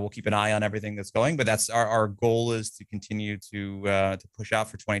 We'll keep an eye on everything that's going, but that's our goal, is to continue to push out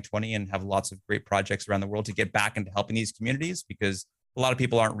for 2020 and have lots of great projects around the world to get back into helping these communities, because a lot of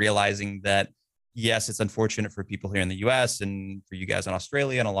people aren't realizing that, yes, it's unfortunate for people here in the US and for you guys in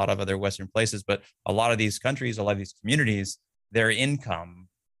Australia and a lot of other Western places, but a lot of these countries, a lot of these communities, their income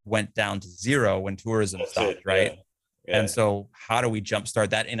went down to zero when tourism stopped, right? Yeah. And so how do we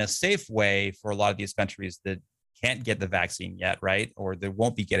jumpstart that in a safe way for a lot of these countries that can't get the vaccine yet, right? Or they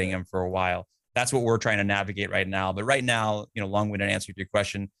won't be getting them for a while. That's what we're trying to navigate right now. But right now, long-winded answer to your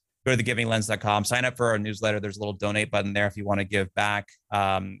question, go to thegivinglens.com, sign up for our newsletter. There's a little donate button there if you want to give back.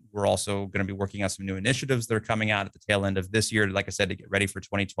 We're also going to be working on some new initiatives that are coming out at the tail end of this year, like I said, to get ready for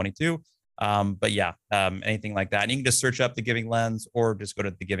 2022. Anything like that. And you can just search up The Giving Lens, or just go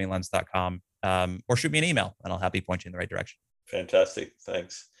to thegivinglens.com, or shoot me an email and I'll happily point you in the right direction. Fantastic.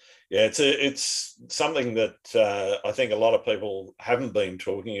 Thanks. Yeah, it's something that I think a lot of people haven't been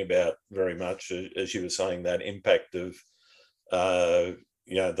talking about very much, as you were saying, that impact of the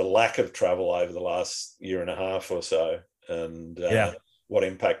lack of travel over the last year and a half or so, and what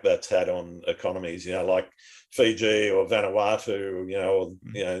impact that's had on economies, like Fiji or Vanuatu,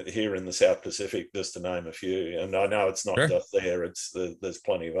 here in the South Pacific, just to name a few. And I know it's not just there; there's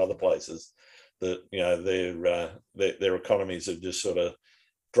plenty of other places that their economies have just sort of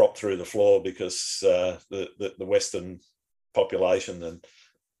dropped through the floor because the Western population and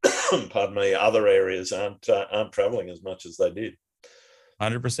pardon me, other areas aren't traveling as much as they did.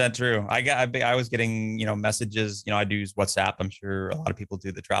 100% true. I was getting, messages, I do use WhatsApp. I'm sure a lot of people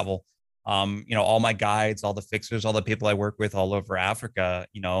do the travel. All my guides, all the fixers, all the people I work with all over Africa,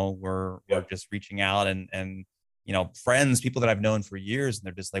 we're just reaching out and friends, people that I've known for years, and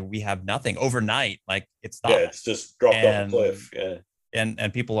they're just like, we have nothing overnight. Like, it stopped. Yeah, it's just dropped off a cliff. Yeah.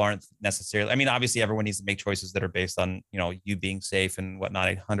 And people aren't necessarily, obviously everyone needs to make choices that are based on, you being safe and whatnot.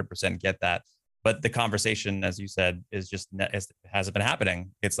 I 100% get that. But the conversation, as you said, hasn't been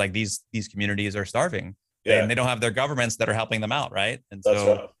happening. It's like these communities are starving, and they don't have their governments that are helping them out, right? And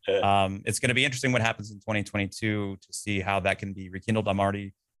so it's going to be interesting what happens in 2022 to see how that can be rekindled. I'm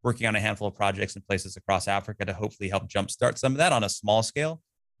already working on a handful of projects in places across Africa to hopefully help jumpstart some of that on a small scale.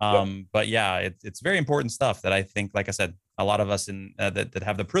 But it's very important stuff that I think, like I said, a lot of us that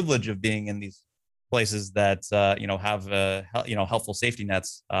have the privilege of being in these places that have helpful safety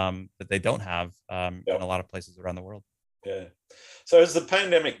nets that they don't have in a lot of places around the world. Yeah. So has the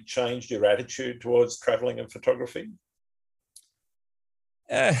pandemic changed your attitude towards traveling and photography?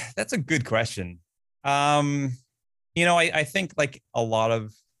 That's a good question. I think, like a lot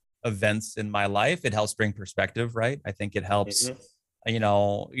of events in my life, it helps bring perspective, right? I think it helps.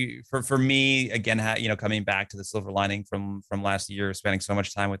 For me, again, coming back to the silver lining from last year, spending so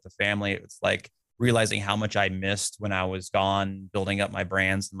much time with the family, it's like realizing how much I missed when I was gone, building up my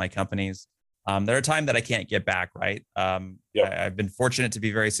brands and my companies. There are times that I can't get back, right? I've been fortunate to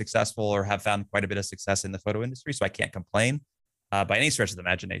be very successful, or have found quite a bit of success in the photo industry, so I can't complain by any stretch of the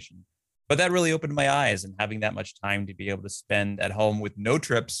imagination. But that really opened my eyes, and having that much time to be able to spend at home with no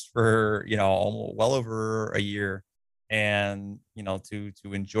trips for, well over a year, and to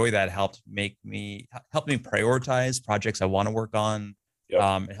enjoy that helped me prioritize projects I want to work on,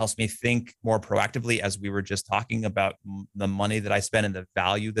 Yep. It helps me think more proactively, as we were just talking about the money that I spend and the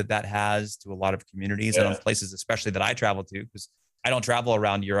value that that has to a lot of communities and on places, especially that I travel to, because I don't travel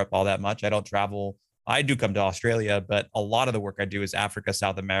around Europe all that much. I do come to Australia, but a lot of the work I do is Africa,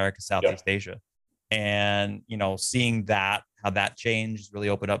 South America, Southeast Asia. And, seeing that, how that changed really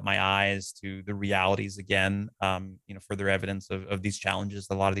opened up my eyes to the realities again, further evidence of these challenges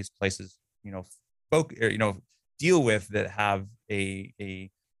that a lot of these places, deal with, that have a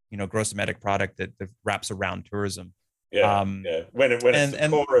gross domestic product that wraps around tourism. When it's the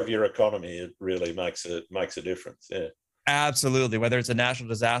core of your economy, it really makes a difference. Yeah. Absolutely. Whether it's a national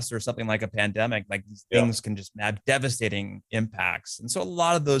disaster or something like a pandemic, like these things can just have devastating impacts. And so a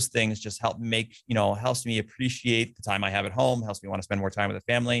lot of those things just helps me appreciate the time I have at home, helps me want to spend more time with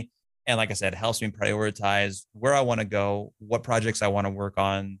the family. And like I said, helps me prioritize where I want to go, what projects I want to work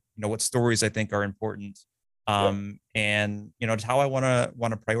on, what stories I think are important. And just how I want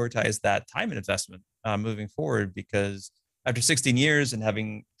to prioritize that time and investment moving forward, because after 16 years and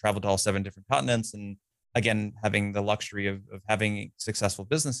having traveled to all 7 different continents, and again, having the luxury of having successful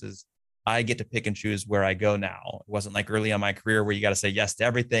businesses, I get to pick and choose where I go now. It wasn't like early on my career where you got to say yes to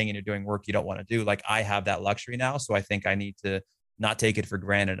everything and you're doing work you don't want to do. Like, I have that luxury now. So I think I need to not take it for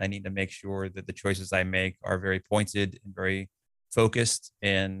granted. I need to make sure that the choices I make are very pointed and very focused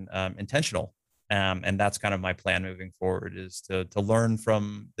and intentional. And that's kind of my plan moving forward, is to learn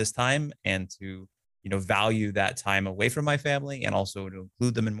from this time and to, value that time away from my family, and also to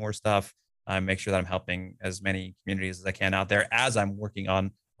include them in more stuff. Make sure that I'm helping as many communities as I can out there, as I'm working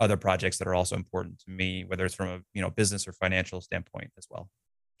on other projects that are also important to me, whether it's from a business or financial standpoint as well.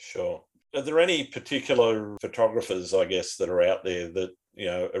 Sure. Are there any particular photographers, I guess, that are out there that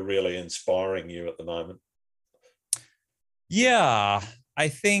are really inspiring you at the moment? Yeah,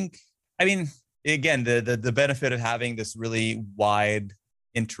 again, the benefit of having this really wide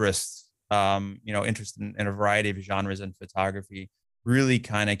interest, interest in a variety of genres in photography, really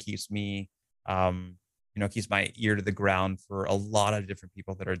kind of keeps me, keeps my ear to the ground for a lot of different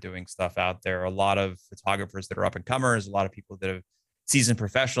people that are doing stuff out there. A lot of photographers that are up and comers, a lot of people that have seasoned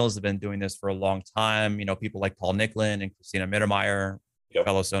professionals have been doing this for a long time. People like Paul Nicklin and Christina Mittermeier,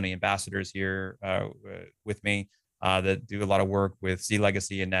 fellow Sony ambassadors here with me, that do a lot of work with Sea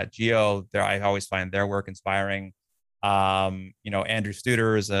Legacy and Nat Geo. I always find their work inspiring. Andrew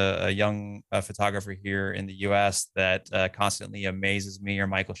Studer is a young photographer here in the US that constantly amazes me, or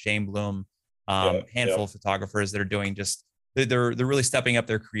Michael Shainblum, handful of photographers that are doing they're really stepping up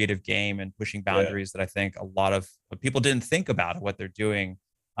their creative game and pushing boundaries that I think a lot of people didn't think about what they're doing.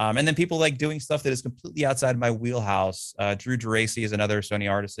 And then people like doing stuff that is completely outside my wheelhouse. Drew Geraci is another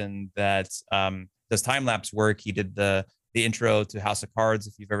Sony artisan that does time-lapse work. He did the intro to House of Cards,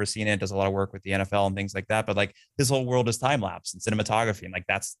 if you've ever seen it, does a lot of work with the NFL and things like that. But like, his whole world is time-lapse and cinematography. And like,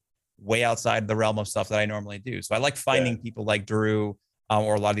 that's way outside the realm of stuff that I normally do. So I like finding people like Drew,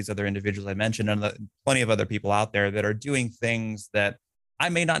 or a lot of these other individuals I mentioned, and plenty of other people out there that are doing things that I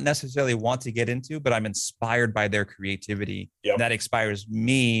may not necessarily want to get into, but I'm inspired by their creativity. That inspires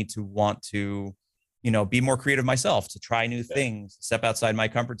me to want to, be more creative myself, to try new things, step outside my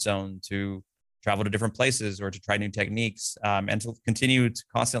comfort zone, to travel to different places, or to try new techniques, and to continue to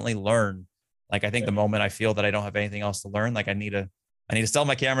constantly learn. Like, I think the moment I feel that I don't have anything else to learn, like I need to sell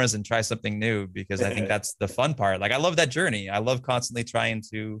my cameras and try something new, because I think that's the fun part. Like, I love that journey. I love constantly trying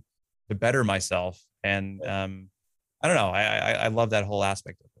to better myself. And I don't know. I love that whole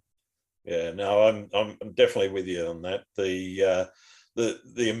aspect of it. Yeah, no, I'm definitely with you on that.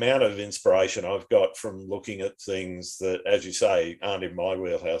 The amount of inspiration I've got from looking at things that, as you say, aren't in my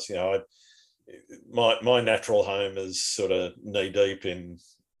wheelhouse. My natural home is sort of knee deep in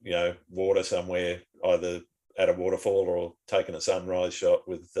water somewhere, either at a waterfall or taking a sunrise shot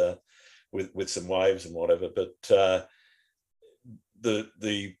with some waves and whatever. But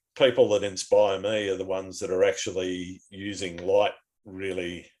the people that inspire me are the ones that are actually using light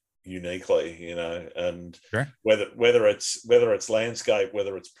really uniquely, and whether it's landscape,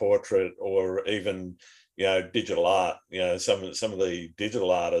 whether it's portrait, or even digital art. Some of the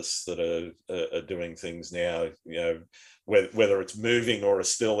digital artists that are doing things now, whether it's moving or a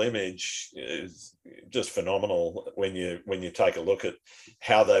still image, is just phenomenal when you take a look at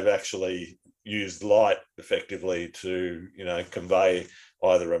how they've actually used light effectively to convey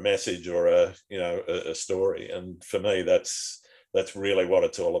either a message or a story. And for me, that's really what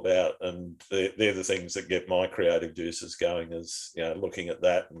it's all about. And they're the things that get my creative juices going, is looking at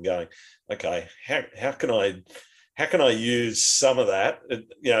that and going, okay, how can I use some of that?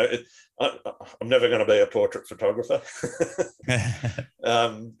 I'm never going to be a portrait photographer,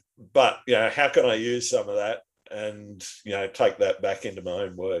 but how can I use some of that and take that back into my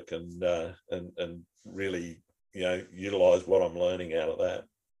own work and really utilize what I'm learning out of that.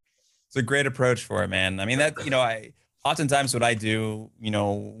 It's a great approach for it, man. I mean, that, I oftentimes what I do,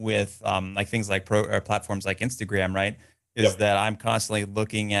 with like things like platforms like Instagram, right, is Yep. that I'm constantly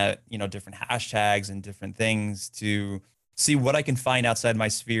looking at, different hashtags and different things to see what I can find outside my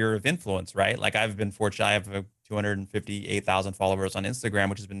sphere of influence, right? Like I've been fortunate, I have 258,000 followers on Instagram,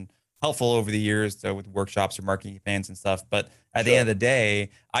 which has been helpful over the years with workshops or marketing campaigns and stuff. But at the end of the day,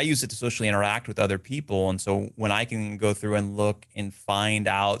 I use it to socially interact with other people. And so when I can go through and look and find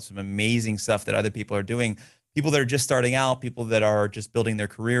out some amazing stuff that other people are doing, people that are just starting out, people that are just building their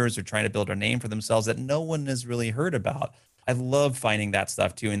careers or trying to build a name for themselves that no one has really heard about. I love finding that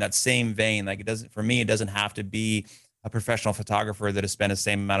stuff too. In that same vein, like for me, it doesn't have to be a professional photographer that has spent the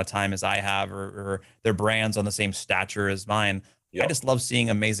same amount of time as I have, or their brand's on the same stature as mine. Yep. I just love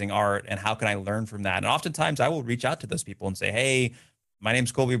seeing amazing art, and how can I learn from that? And oftentimes I will reach out to those people and say, hey, my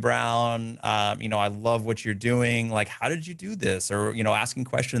name's Colby Brown. I love what you're doing. Like, how did you do this? Or, asking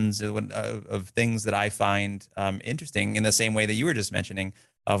questions of things that I find interesting, in the same way that you were just mentioning,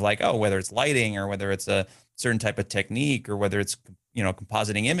 of like, oh, whether it's lighting or whether it's a certain type of technique or whether it's,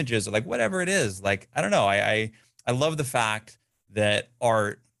 compositing images or like whatever it is. Like, I don't know. I love the fact that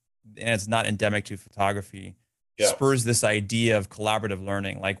art, and it's not endemic to photography, spurs this idea of collaborative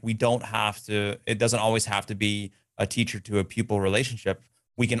learning. Like it doesn't always have to be a teacher to a pupil relationship.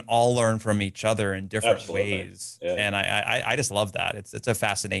 We can all learn from each other in different ways. Yeah. And I just love that. It's a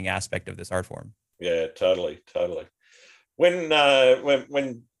fascinating aspect of this art form. Yeah, totally.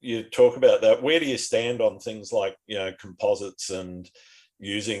 When you talk about that, where do you stand on things like, composites and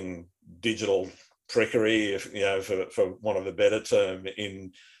using digital trickery, for want of a better term,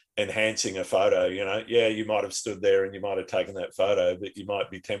 in enhancing a photo? You might have stood there and you might have taken that photo, but you might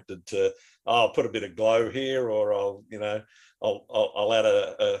be tempted to, I'll put a bit of glow here, or I'll add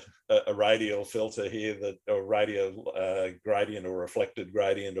a radial filter here, or radial gradient or reflected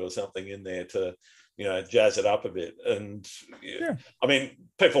gradient or something in there to, jazz it up a bit. And I mean,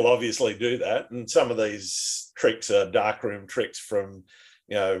 people obviously do that, and some of these tricks are darkroom tricks from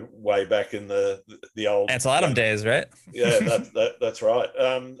way back in the old Ansel Adams days, right? Yeah, that's right.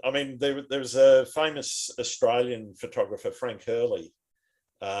 I mean, there's a famous Australian photographer, Frank Hurley,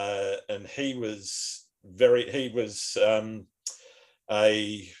 and he was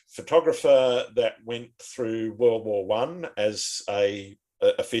a photographer that went through World War One as a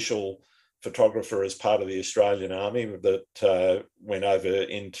official photographer as part of the Australian Army that went over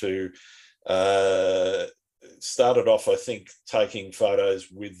into. Started off, I think, taking photos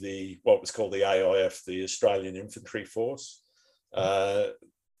with what was called the AIF, the Australian Infantry Force,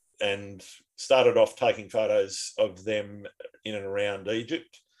 and started off taking photos of them in and around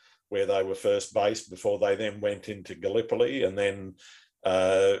Egypt, where they were first based, before they then went into Gallipoli and then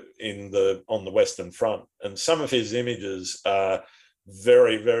on the Western Front. And some of his images are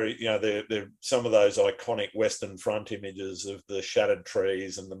very, very, they're some of those iconic Western Front images of the shattered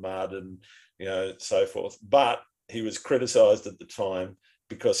trees and the mud and so forth. But he was criticized at the time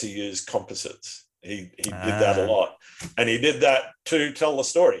because he used composites. He did that a lot, and he did that to tell the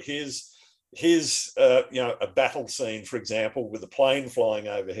story. Here's a battle scene, for example, with a plane flying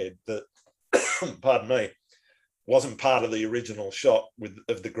overhead that, pardon me, wasn't part of the original shot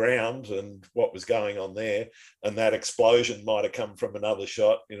of the ground and what was going on there, and that explosion might have come from another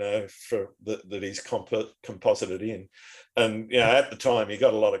shot, that he's composited in. And at the time, he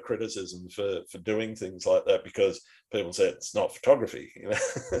got a lot of criticism for doing things like that, because people said it's not photography.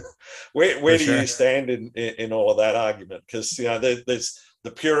 Where do you stand in all of that argument? Because there's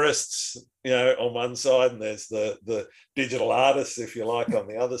the purists, on one side, and there's the digital artists, if you like, on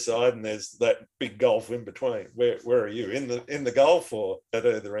the other side, and there's that big gulf in between. Where are you, in the gulf or at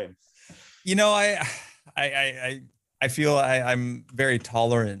either end? I feel I'm very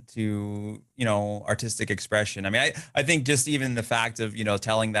tolerant to, artistic expression. I mean, I think just even the fact of,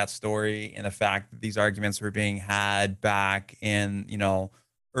 telling that story, and the fact that these arguments were being had back in,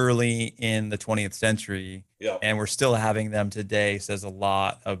 early in the 20th century, and we're still having them today, says a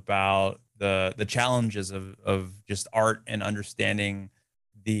lot about the challenges of just art and understanding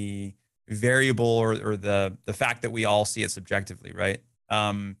the variable or the fact that we all see it subjectively, right?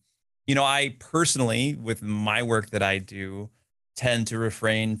 I personally, with my work that I do, tend to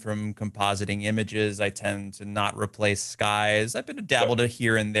refrain from compositing images. I tend to not replace skies. I've been dabbled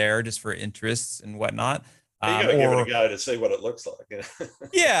here and there just for interests and whatnot. You got to give it a go to see what it looks like.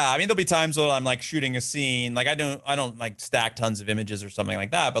 Yeah, I mean, there'll be times when I'm like shooting a scene. Like I don't like stack tons of images or something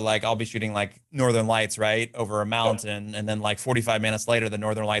like that, but like I'll be shooting like Northern Lights, right, over a mountain, and then like 45 minutes later, the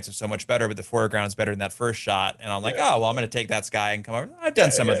Northern Lights are so much better, but the foreground is better than that first shot, and I'm like, oh well, I'm gonna take that sky and come over. I've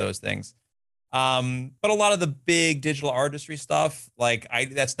done some of those things. But a lot of the big digital artistry stuff, like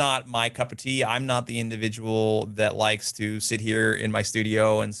that's not my cup of tea. I'm not the individual that likes to sit here in my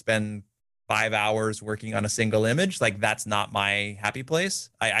studio and spend 5 hours working on a single image. Like that's not my happy place.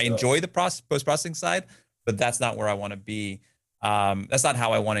 I enjoy the post-processing side, but that's not where I want to be. That's not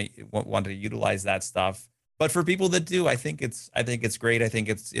how I want to utilize that stuff. But for people that do, I think it's great. I think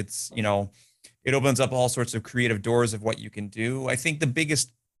it's it opens up all sorts of creative doors of what you can do. I think the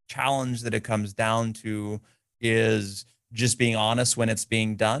biggest challenge that it comes down to is just being honest when it's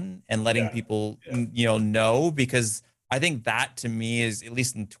being done and letting people know, because I think that to me is, at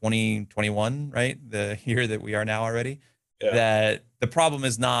least in 2021, right, the year that we are now already, that the problem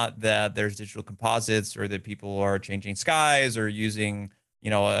is not that there's digital composites or that people are changing skies or using,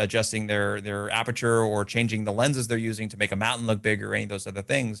 adjusting their aperture or changing the lenses they're using to make a mountain look bigger or any of those other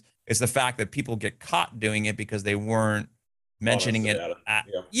things. It's the fact that people get caught doing it because they weren't mentioning it.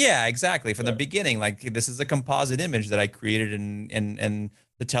 Yeah, exactly. From the beginning, like this is a composite image that I created and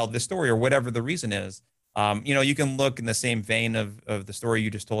to tell this story or whatever the reason is. You can look in the same vein of the story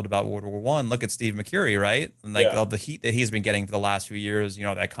you just told about World War One. Look at Steve McCurry, right? And like all the heat that he's been getting for the last few years, the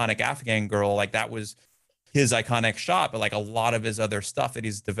iconic Afghan girl, like that was his iconic shot, but like a lot of his other stuff that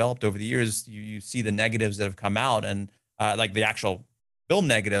he's developed over the years, you see the negatives that have come out and like the actual film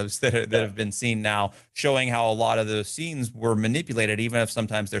negatives that have been seen now, showing how a lot of those scenes were manipulated, even if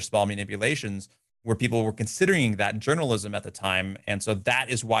sometimes they're small manipulations, where people were considering that journalism at the time. And so that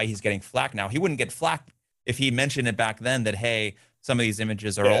is why he's getting flack now. He wouldn't get flack if he mentioned it back then that, hey, some of these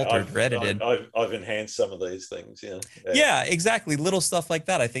images are altered or edited. I've enhanced some of these things. Yeah, exactly. Little stuff like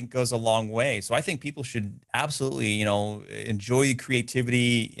that, I think, goes a long way. So I think people should absolutely, enjoy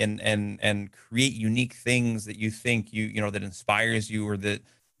creativity and create unique things that you think that inspires you or that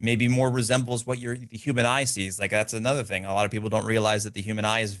maybe more resembles what the human eye sees. Like that's another thing. A lot of people don't realize that the human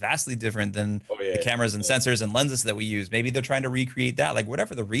eye is vastly different than the cameras and sensors and lenses that we use. Maybe they're trying to recreate that, like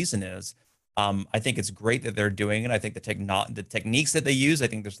whatever the reason is. I think it's great that they're doing it. I think the techniques that they use, I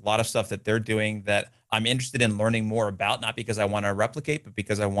think there's a lot of stuff that they're doing that I'm interested in learning more about, not because I want to replicate, but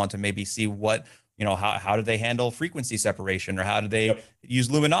because I want to maybe see what, how do they handle frequency separation, or how do they use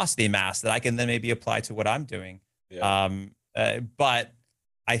luminosity masks that I can then maybe apply to what I'm doing. But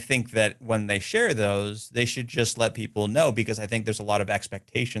I think that when they share those, they should just let people know, because I think there's a lot of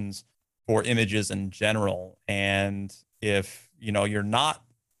expectations for images in general. And if, you're not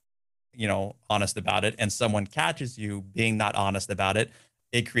honest about it and someone catches you being not honest about it,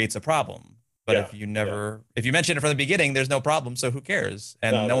 it creates a problem. But if you mention it from the beginning, there's no problem. So who cares?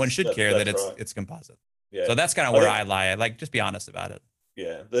 And no one should care that it's composite. Yeah. So that's kind of where I lie. I like, just be honest about it.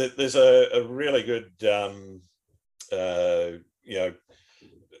 Yeah. There's a really good,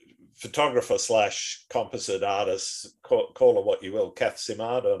 photographer / composite artist, call her what you will, Kath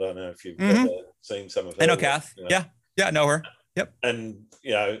Simard. I don't know if you've ever seen some of her. I know Kath. Yeah, I know her. Yep. And,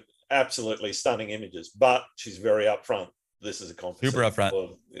 absolutely stunning images, but she's very upfront. This is a composite. Super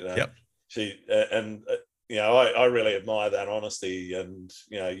upfront. She I really admire that honesty, and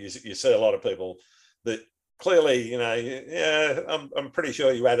you see a lot of people that clearly I'm pretty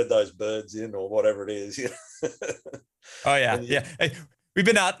sure you added those birds in or whatever it is. Oh yeah, Hey, we've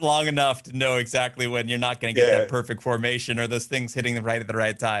been out long enough to know exactly when you're not going to get that perfect formation or those things hitting the right at the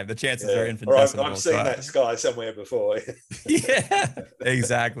right time. The chances are infinitesimal. I've seen that sky somewhere before. Yeah,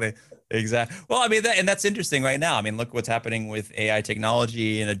 exactly. Well, I mean, that's interesting right now. I mean, look what's happening with AI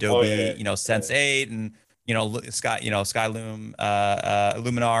technology and Adobe, Sense 8 and, Skyloom,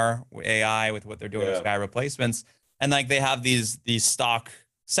 Luminar AI with what they're doing with sky replacements. And like they have these stock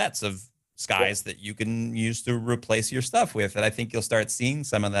sets of skies that you can use to replace your stuff with. And I think you'll start seeing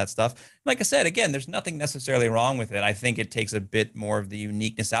some of that stuff. Like I said, again, there's nothing necessarily wrong with it. I think it takes a bit more of the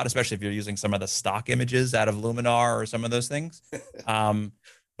uniqueness out, especially if you're using some of the stock images out of Luminar or some of those things.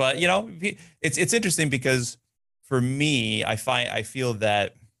 But it's interesting because for me, I feel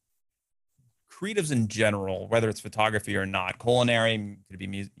that creatives in general, whether it's photography or not, culinary, could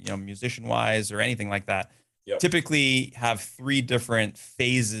be musician wise or anything like that, typically have 3 different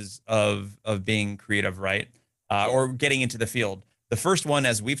phases of being creative, right? Or getting into the field. The first one,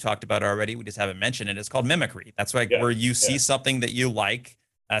 as we've talked about already, we just haven't mentioned it, is called mimicry. That's like where you see something that you like,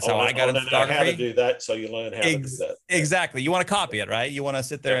 That's how I got into photography. How to do that, so you learn how to do that. Exactly. You want to copy it, right? You want to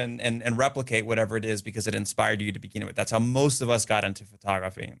sit there and replicate whatever it is because it inspired you to begin with. That's how most of us got into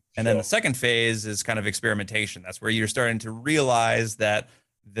photography. And then the second phase is kind of experimentation. That's where you're starting to realize that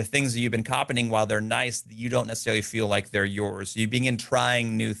the things that you've been copying, while they're nice, you don't necessarily feel like they're yours. So you begin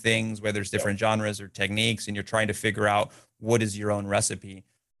trying new things, whether it's different genres or techniques, and you're trying to figure out what is your own recipe.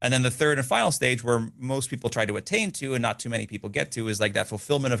 And then the third and final stage, where most people try to attain to and not too many people get to, is like that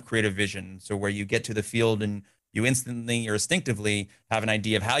fulfillment of creative vision. So where you get to the field and you instantly or instinctively have an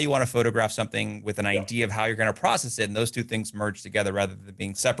idea of how you want to photograph something with an idea of how you're going to process it. And those two things merge together rather than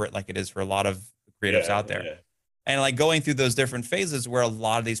being separate like it is for a lot of creatives out there. Yeah. And like going through those different phases where a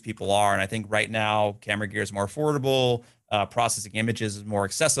lot of these people are. And I think right now camera gear is more affordable, processing images is more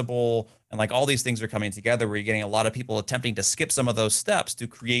accessible, and like all these things are coming together where you're getting a lot of people attempting to skip some of those steps to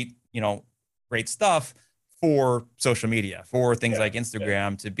create, great stuff for social media, for things like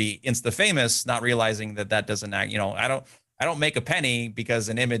Instagram, to be insta famous, not realizing that doesn't act, I don't make a penny because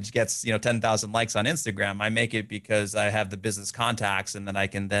an image gets, 10,000 likes on Instagram. I make it because I have the business contacts, and then I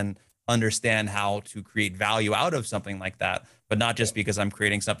can then understand how to create value out of something like that, but not just because I'm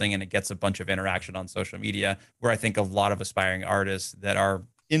creating something and it gets a bunch of interaction on social media, where I think a lot of aspiring artists that are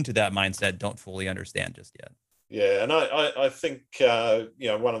into that mindset don't fully understand just yet. Yeah. And I think,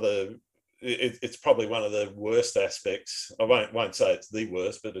 it's probably one of the worst aspects. I won't say it's the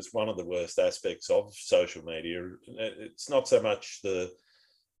worst, but it's one of the worst aspects of social media. It's not so much the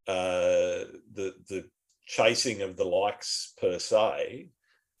chasing of the likes per se,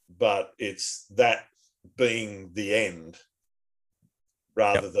 but it's that being the end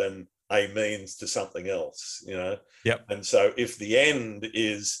rather than a means to something else, And so if the end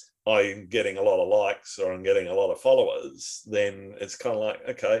is I'm getting a lot of likes or I'm getting a lot of followers, then it's kind of like,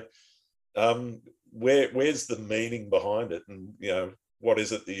 okay, where's the meaning behind it? And, what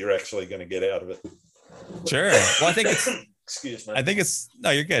is it that you're actually going to get out of it? Sure. Well, I think it's, excuse me.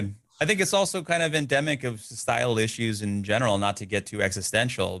 No, you're good. I think it's also kind of endemic of societal issues in general, not to get too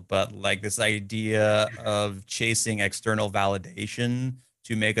existential, but like this idea of chasing external validation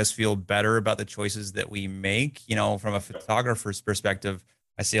to make us feel better about the choices that we make. From a photographer's perspective,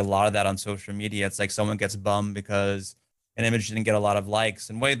 I see a lot of that on social media. It's like someone gets bummed because an image didn't get a lot of likes,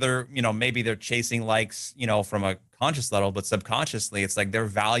 and whether, maybe they're chasing likes, from a conscious level, but subconsciously, it's like they're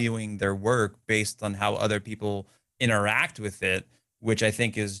valuing their work based on how other people interact with it, which I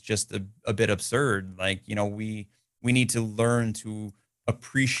think is just a bit absurd. Like, we need to learn to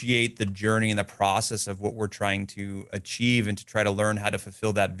appreciate the journey and the process of what we're trying to achieve, and to try to learn how to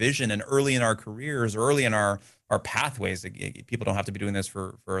fulfill that vision. And early in our careers, early in our pathways, people don't have to be doing this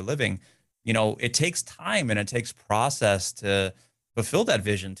for a living. It takes time and it takes process to fulfill that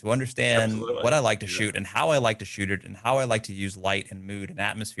vision, to understand what I like to shoot and how I like to shoot it and how I like to use light and mood and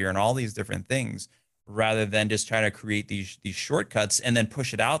atmosphere and all these different things, rather than just trying to create these shortcuts and then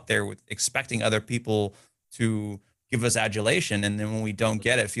push it out there with expecting other people to give us adulation. And then when we don't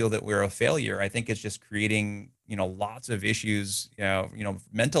get it, feel that we're a failure. I think it's just creating, lots of issues,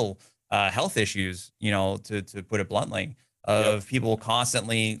 mental health issues, to put it bluntly, of people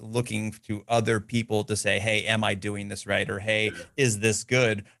constantly looking to other people to say, hey, am I doing this right? Or, hey, is this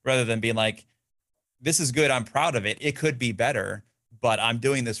good? Rather than being like, this is good, I'm proud of it, it could be better, but I'm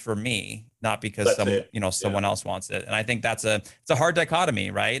doing this for me, not because someone else wants it. And I think it's a hard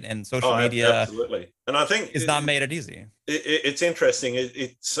dichotomy, right? And social media, absolutely. And I think it's not made it easy. It's interesting.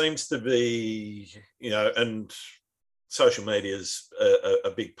 It seems to be, and social media is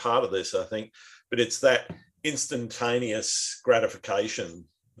a big part of this, I think, but it's that instantaneous gratification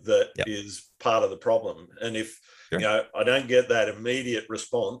that is part of the problem. And if, I don't get that immediate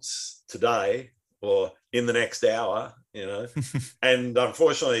response today or in the next hour, and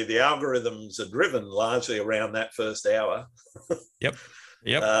unfortunately the algorithms are driven largely around that first hour. Yep.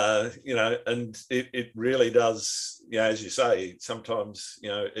 And it really does, as you say, sometimes,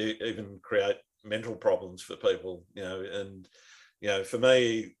 even create mental problems for people, and, for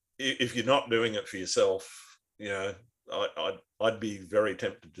me, if you're not doing it for yourself, I'd be very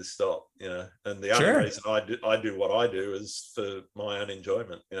tempted to stop, and the only reason I do what I do is for my own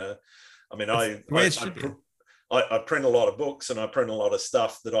enjoyment, I mean, I print a lot of books and I print a lot of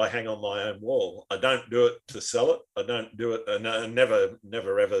stuff that I hang on my own wall. I don't do it to sell it. I don't do it, and I never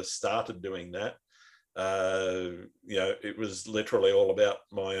ever started doing that. It was literally all about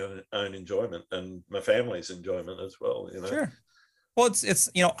my own enjoyment and my family's enjoyment as well. Sure. Well, it's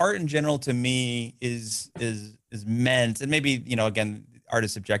art in general to me is meant, and maybe again, art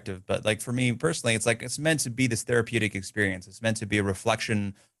is subjective, but like for me personally, it's meant to be this therapeutic experience. It's meant to be a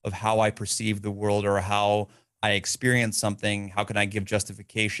reflection of how I perceive the world, or how I experience something, how can I give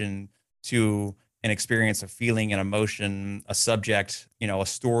justification to an experience, a feeling, an emotion, a subject, a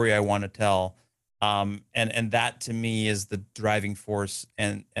story I want to tell. And that to me is the driving force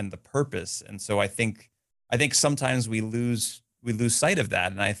and the purpose. And so I think sometimes we lose sight of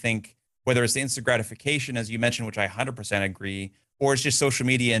that. And I think whether it's the instant gratification, as you mentioned, which I 100% agree, or it's just social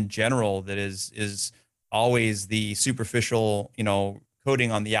media in general that is always the superficial,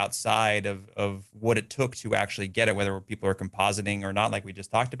 coding on the outside of what it took to actually get it, whether people are compositing or not, like we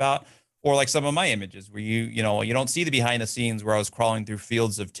just talked about, or like some of my images where you don't see the behind the scenes where I was crawling through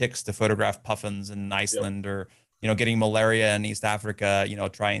fields of ticks to photograph puffins in Yep. Iceland, or getting malaria in East Africa,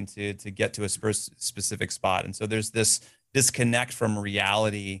 trying to get to a specific spot. And so there's this disconnect from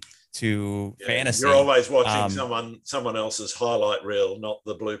reality to Yeah, you're fantasy. always watching Um, someone else's highlight reel, not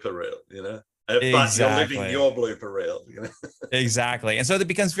the blooper reel. But you're living exactly. your blooper reel. Exactly. And so it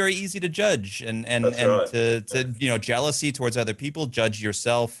becomes very easy to judge and That's and right. to Yeah. jealousy towards other people, judge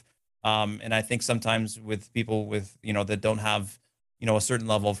yourself. And I think sometimes with people with, that don't have, a certain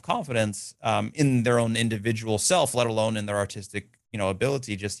level of confidence in their own individual self, let alone in their artistic,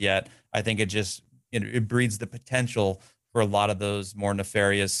 ability just yet, I think it breeds the potential for a lot of those more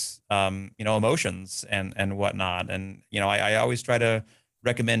nefarious emotions and whatnot. And I always try to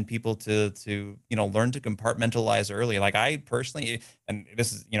recommend people to learn to compartmentalize early. Like I personally, and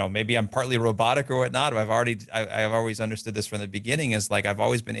this is maybe I'm partly robotic or whatnot, but I've always understood this from the beginning, is like I've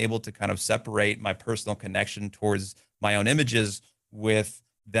always been able to kind of separate my personal connection towards my own images with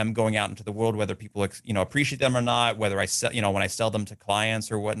them going out into the world, whether people appreciate them or not, whether I sell, when I sell them to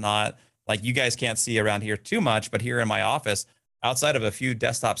clients or whatnot. Like you guys can't see around here too much, but here in my office, outside of a few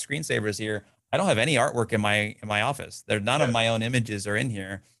desktop screensavers here, I don't have any artwork in my office. There, none of Yeah. my own images are in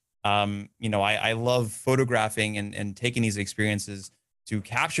here. I love photographing and taking these experiences to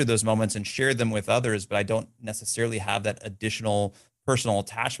capture those moments and share them with others, but I don't necessarily have that additional personal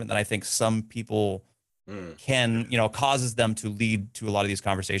attachment that I think some people Mm. can, causes them to lead to a lot of these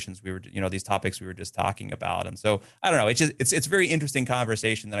conversations these topics we were just talking about. And so I don't know, it's very interesting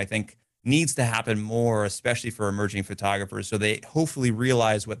conversation that I think needs to happen more, especially for emerging photographers, so they hopefully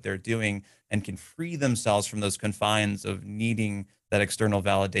realize what they're doing and can free themselves from those confines of needing that external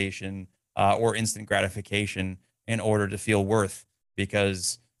validation or instant gratification in order to feel worth.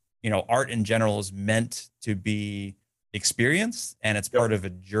 Because art in general is meant to be experienced, and it's Yep. part of a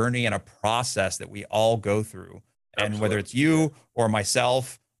journey and a process that we all go through. And whether Absolutely. it's Yeah. you or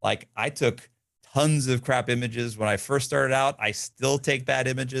myself, like I took tons of crap images when I first started out. I still take bad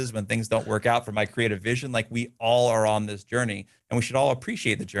images when things don't work out for my creative vision. Like we all are on this journey, and we should all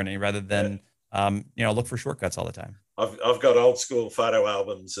appreciate the journey rather Yeah. than look for shortcuts all the time. I've got old school photo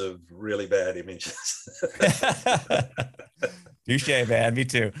albums of really bad images. Touche, man. Me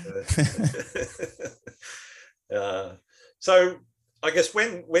too. uh, so I guess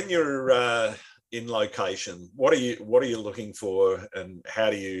when you're in location, what are you looking for, and how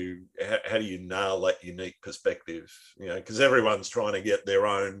do you nail that unique perspective? Because everyone's trying to get their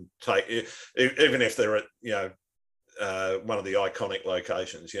own take, even if they're at one of the iconic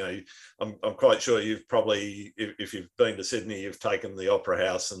locations. I'm quite sure you've probably, if you've been to Sydney, you've taken the Opera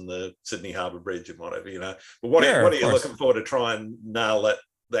House and the Sydney Harbour Bridge and whatever. But what Sure, are of you course. looking for to try and nail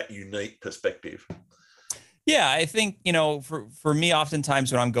that unique perspective? Yeah, I think, for me,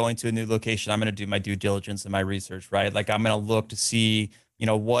 oftentimes when I'm going to a new location, I'm going to do my due diligence and my research, right? Like I'm going to look to see,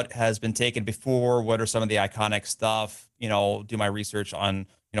 what has been taken before, what are some of the iconic stuff, do my research on,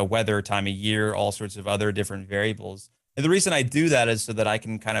 weather, time of year, all sorts of other different variables. And the reason I do that is so that I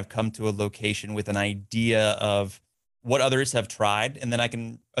can kind of come to a location with an idea of what others have tried, and then I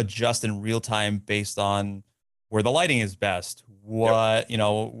can adjust in real time based on where the lighting is best, Yep.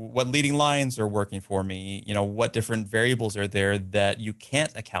 what leading lines are working for me, what different variables are there that you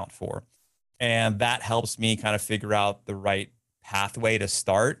can't account for. And that helps me kind of figure out the right pathway to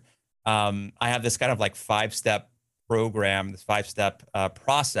start. I have this kind of like 5-step program, this 5-step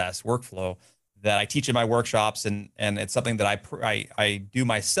process workflow that I teach in my workshops, and it's something that I do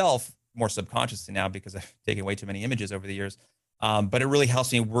myself more subconsciously now because I've taken way too many images over the years. But it really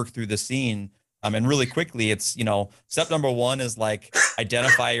helps me work through the scene. And really quickly, it's, step number one is like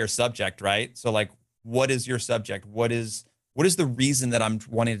identify your subject, right? So like, what is your subject? What is the reason that I'm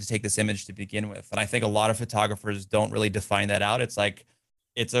wanting to take this image to begin with? And I think a lot of photographers don't really define that out. It's like,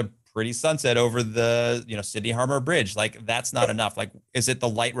 it's a pretty sunset over the, Sydney Harbour Bridge. Like that's not enough. Like, is it the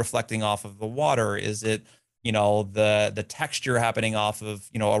light reflecting off of the water? Is it, the texture happening off of,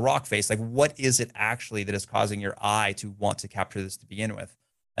 a rock face? Like, what is it actually that is causing your eye to want to capture this to begin with?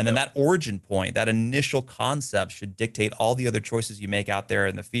 And then Yep. that origin point, that initial concept should dictate all the other choices you make out there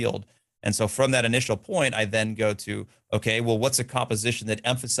in the field. And so from that initial point, I then go to, okay, well, what's a composition that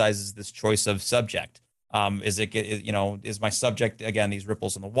emphasizes this choice of subject? Is my subject, again, these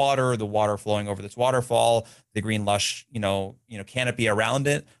ripples in the water flowing over this waterfall, the green lush, canopy around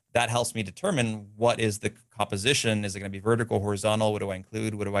it? That helps me determine what is the composition. Is it going to be vertical, horizontal? What do I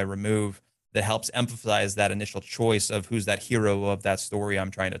include? What do I remove? That helps emphasize that initial choice of who's that hero of that story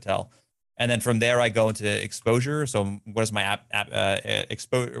I'm trying to tell. And then from there, I go into exposure. So what is my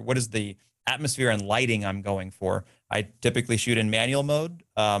exposure? What is the atmosphere and lighting I'm going for? I typically shoot in manual mode,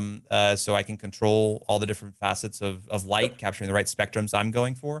 so I can control all the different facets of light, capturing the right spectrums I'm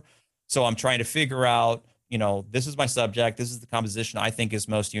going for. So I'm trying to figure out, this is my subject. This is the composition I think is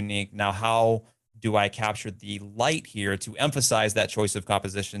most unique. Now, how do I capture the light here to emphasize that choice of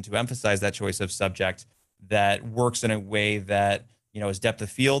composition, to emphasize that choice of subject that works in a way that, is depth of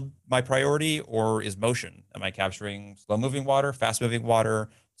field my priority, or is motion? Am I capturing slow moving water, fast moving water,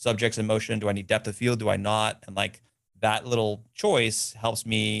 subjects in motion? Do I need depth of field? Do I not? And like that little choice helps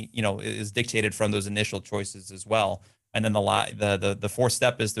me, is dictated from those initial choices as well. And then the fourth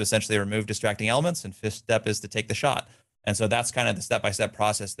step is to essentially remove distracting elements, and fifth step is to take the shot. And so that's kind of the step-by-step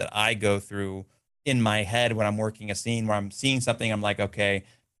process that I go through in my head when I'm working a scene where I'm seeing something. I'm like, okay,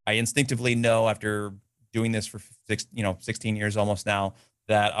 I instinctively know after doing this for 16 years almost now,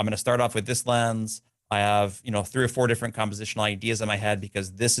 that I'm going to start off with this lens. I have, 3 or 4 different compositional ideas in my head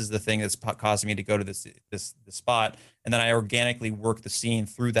because this is the thing that's causing me to go to this spot. And then I organically work the scene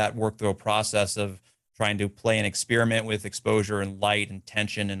through that workflow process of trying to play and experiment with exposure and light and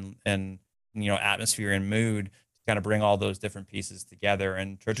tension and atmosphere and mood to kind of bring all those different pieces together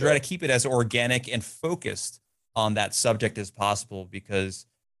and try to keep it as organic and focused on that subject as possible. Because,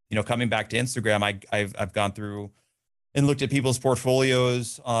 coming back to Instagram, I've gone through and looked at people's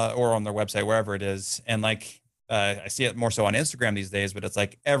portfolios or on their website, wherever it is. And like, I see it more so on Instagram these days, but it's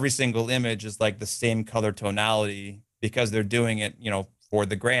like every single image is like the same color tonality because they're doing it, for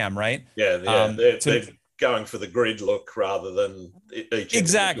the gram, right? Yeah, they're going for the grid look rather than each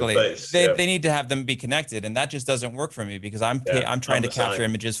exactly. Piece. They need to have them be connected, and that just doesn't work for me because I'm trying to capture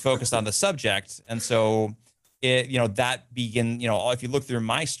images focused on the subject, and so if you look through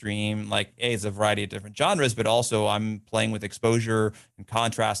my stream, like it's a variety of different genres, but also I'm playing with exposure and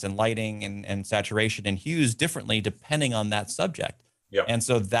contrast and lighting and saturation and hues differently depending on that subject. Yeah. And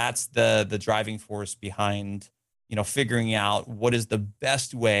so that's the driving force behind, figuring out what is the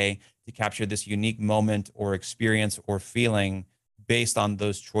best way to capture this unique moment or experience or feeling based on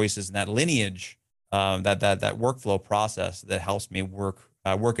those choices and that lineage, that workflow process that helps me work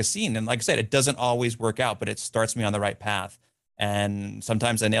a scene. And like I said, it doesn't always work out, but it starts me on the right path. And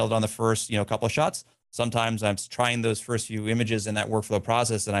sometimes I nailed it on the first, couple of shots. Sometimes I'm trying those first few images in that workflow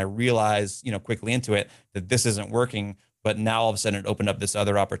process, and I realize, quickly into it that this isn't working. But now all of a sudden it opened up this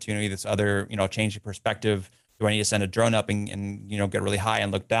other opportunity, this other, change of perspective. Do I need to send a drone up and get really high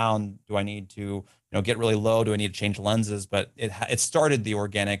and look down? Do I need to, get really low? Do I need to change lenses? But it started the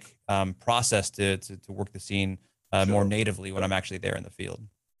organic process to work the scene more natively when I'm actually there in the field.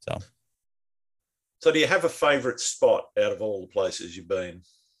 So do you have a favorite spot out of all the places you've been?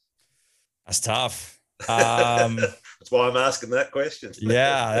 That's tough. That's why I'm asking that question.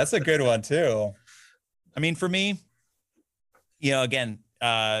 Yeah, that's a good one too. I mean, for me, again,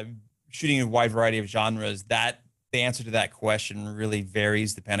 shooting a wide variety of genres, that the answer to that question really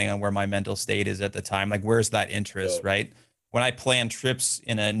varies depending on where my mental state is at the time. Like, where's that interest, right? When I plan trips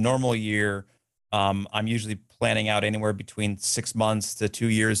in a normal year, I'm usually planning out anywhere between 6 months to 2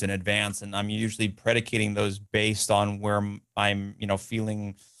 years in advance. And I'm usually predicating those based on where I'm,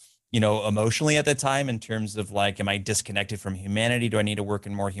 feeling, emotionally at the time in terms of like, am I disconnected from humanity? Do I need to work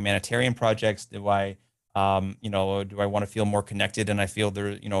in more humanitarian projects? Do I want to feel more connected and I feel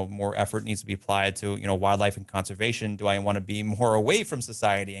there, more effort needs to be applied to, wildlife and conservation? Do I want to be more away from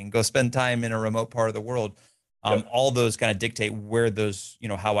society and go spend time in a remote part of the world? All those kind of dictate where those,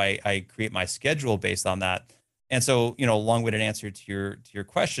 how I create my schedule based on that. And so, long-winded answer to your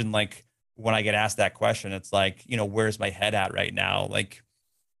question, like when I get asked that question, it's like, where's my head at right now? Like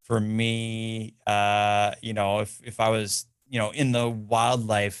for me, if I was, in the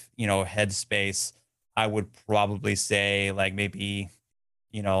wildlife, headspace, I would probably say like maybe,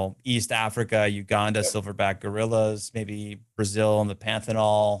 East Africa, Uganda, silverback gorillas, maybe Brazil and the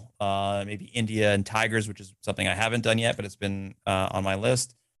panthenol, maybe India and tigers, which is something I haven't done yet, but it's been on my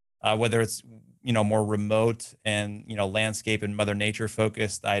list. Whether it's, more remote and, landscape and Mother Nature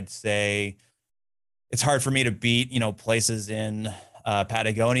focused, I'd say it's hard for me to beat, places in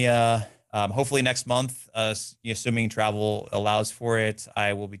Patagonia. Hopefully next month, assuming travel allows for it,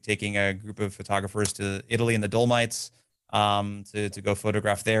 I will be taking a group of photographers to Italy and the Dolomites. to go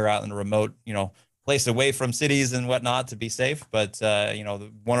photograph there out in a remote, place away from cities and whatnot to be safe. But,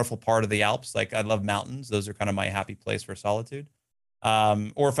 the wonderful part of the Alps, like I love mountains. Those are kind of my happy place for solitude.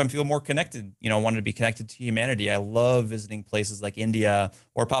 Or if I'm feel more connected, wanted to be connected to humanity, I love visiting places like India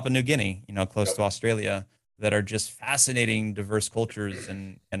or Papua New Guinea, close to Australia, that are just fascinating, diverse cultures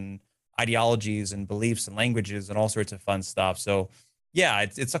and ideologies and beliefs and languages and all sorts of fun stuff. So yeah,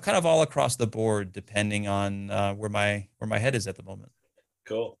 it's a kind of all across the board, depending on where my head is at the moment.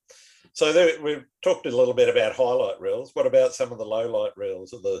 Cool. So we've talked a little bit about highlight reels. What about some of the low light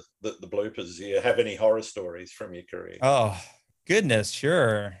reels or the bloopers? Do you have any horror stories from your career? Oh, goodness,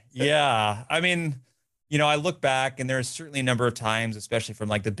 sure. Yeah. I mean, I look back and there's certainly a number of times, especially from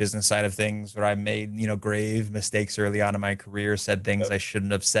like the business side of things, where I made, grave mistakes early on in my career, said things I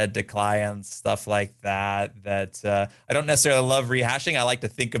shouldn't have said to clients, stuff like that I don't necessarily love rehashing. I like to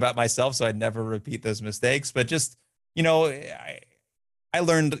think about myself, so I'd never repeat those mistakes. But just, I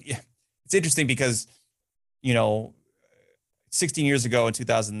learned it's interesting because, you know, 16 years ago in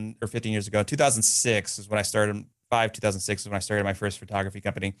 2000 or 15 years ago, 2006 is when I started, 2006 is when I started my first photography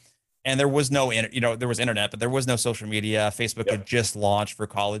company. And there was no, there was internet, but there was no social media. Facebook had just launched for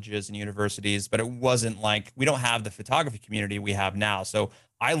colleges and universities, but it wasn't like, we don't have the photography community we have now. So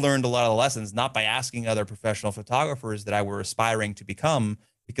I learned a lot of the lessons, not by asking other professional photographers that I were aspiring to become,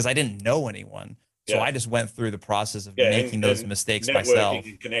 because I didn't know anyone. So I just went through the process of making those mistakes myself. Networking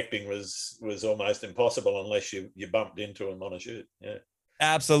and connecting was almost impossible unless you bumped into them on a shoot. Yeah.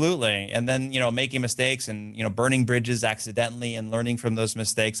 Absolutely. And then, making mistakes and, burning bridges accidentally and learning from those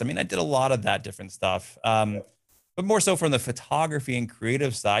mistakes. I mean, I did a lot of that different stuff. But more so from the photography and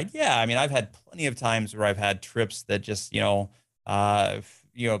creative side. Yeah. I mean, I've had plenty of times where I've had trips that just,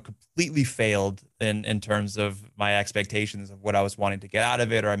 completely failed in terms of my expectations of what I was wanting to get out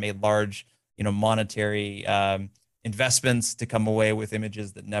of it, or I made large, monetary investments to come away with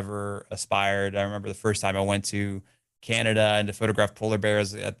images that never aspired. I remember the first time I went to Canada and to photograph polar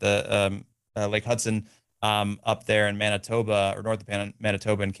bears at the Lake Hudson up there in Manitoba, or north of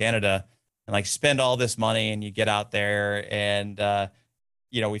Manitoba in Canada, and like spend all this money, and you get out there and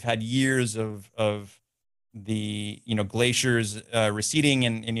we've had years of the glaciers receding,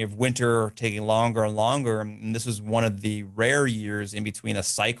 and you have winter taking longer and longer, and this was one of the rare years in between a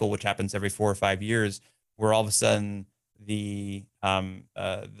cycle which happens every 4 or 5 years, where all of a sudden the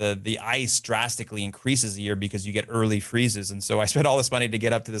ice drastically increases a year because you get early freezes. And so I spent all this money to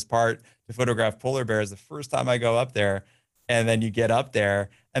get up to this part to photograph polar bears the first time I go up there. And then you get up there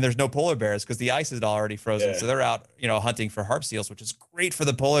and there's no polar bears because the ice is already frozen. So they're out, hunting for harp seals, which is great for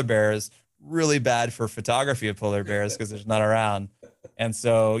the polar bears, really bad for photography of polar bears because there's none around. And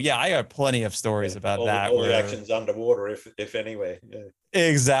so, I got plenty of stories about that. All the action's underwater, if anyway. Yeah.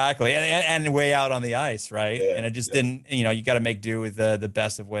 Exactly. And way out on the ice. Right. And it just didn't, you got to make do with the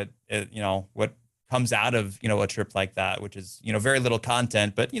best of what, what comes out of, a trip like that, which is, very little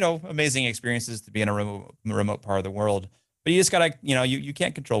content, but, amazing experiences to be in a remote part of the world. But you just got to, you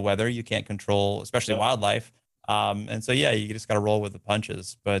can't control weather. You can't control, especially wildlife. And so, you just got to roll with the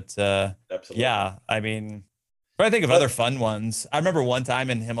punches. But absolutely. I mean, but I think of other fun ones. I remember one time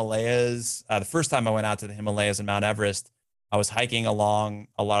in Himalayas, the first time I went out to the Himalayas and Mount Everest, I was hiking along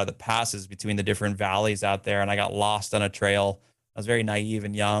a lot of the passes between the different valleys out there, and I got lost on a trail. I was very naive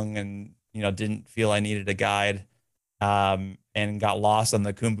and young, and didn't feel I needed a guide, and got lost on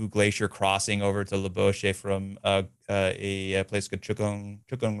the Khumbu Glacier crossing over to Luboshe from a place called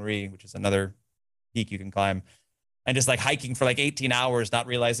Chukungri, which is another peak you can climb. And just like hiking for like 18 hours, not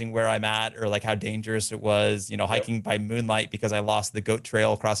realizing where I'm at or like how dangerous it was, hiking by moonlight because I lost the goat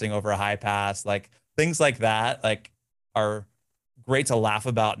trail crossing over a high pass, like things like that, like are great to laugh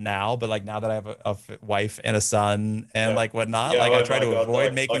about now. But like now that I have a wife and a son and like whatnot, like I try to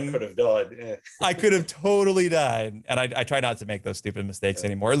avoid making, I could have died. Yeah. I could have totally died. And I try not to make those stupid mistakes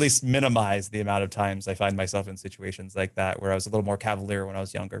anymore, or at least minimize the amount of times I find myself in situations like that, where I was a little more cavalier when I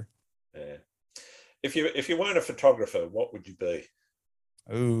was younger. Yeah. If you weren't a photographer, what would you be?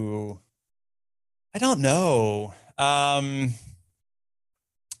 Ooh, I don't know.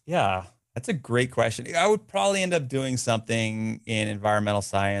 Yeah, that's a great question. I would probably end up doing something in environmental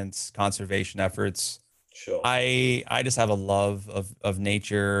science, conservation efforts. Sure. I just have a love of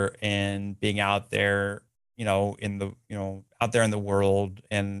nature and being out there, in the, out there in the world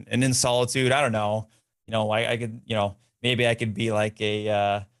and in solitude. I don't know. I could, maybe I could be like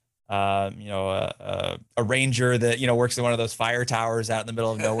a ranger that, works in one of those fire towers out in the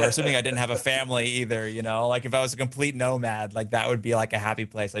middle of nowhere, assuming I didn't have a family either, like if I was a complete nomad, like that would be like a happy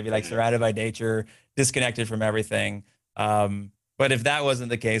place. I'd be like surrounded by nature, disconnected from everything. But if that wasn't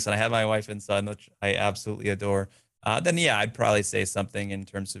the case and I had my wife and son, which I absolutely adore, Then yeah, I'd probably say something in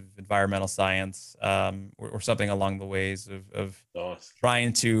terms of environmental science, or something along the ways of Nice.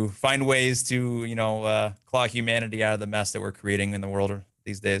 trying to find ways to, claw humanity out of the mess that we're creating in the world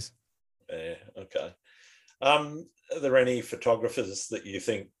these days. Yeah. Okay. Are there any photographers that you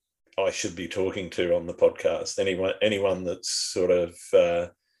think I should be talking to on the podcast? Anyone that's sort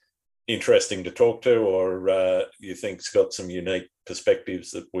of interesting to talk to, or you think's got some unique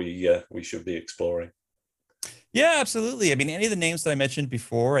perspectives that we should be exploring? Yeah, absolutely. I mean, any of the names that I mentioned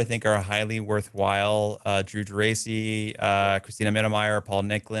before, I think are highly worthwhile. Drew Geraci, Christina Mittermeier, Paul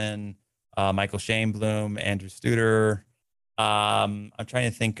Nicklin, Michael Shainblum, Andrew Studer. I'm trying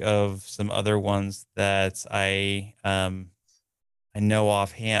to think of some other ones that I know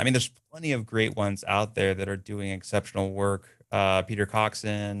offhand. I mean, there's plenty of great ones out there that are doing exceptional work. Peter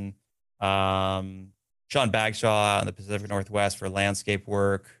Coxon, um, Sean Bagshaw out in the Pacific Northwest for landscape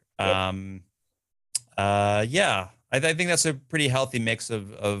work. Yep. Yeah, I think that's a pretty healthy mix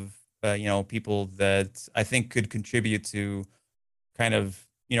of people that I think could contribute to kind of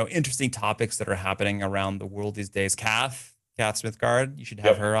interesting topics that are happening around the world these days. Kath Smithgard, you should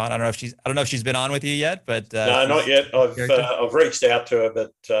have Yep. her on. I don't know if she's been on with you yet, but No, not she's yet. a character. I've reached out to her,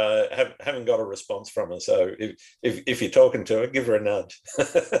 but haven't got a response from her. So if you're talking to her, give her a nudge.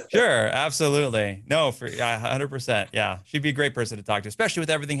 Sure, absolutely. No, for 100%. Yeah, she'd be a great person to talk to, especially with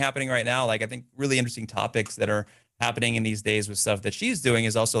everything happening right now. Like, I think really interesting topics that are happening in these days with stuff that she's doing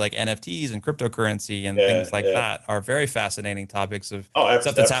is also like NFTs and cryptocurrency and Yeah, things like yeah. that are very fascinating topics of Oh,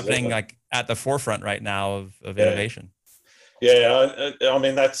 stuff that's happening absolutely. like at the forefront right now of Yeah. innovation. Yeah, I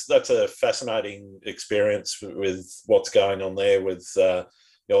mean that's a fascinating experience with what's going on there with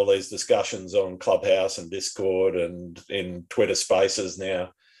all these discussions on Clubhouse and Discord and in Twitter Spaces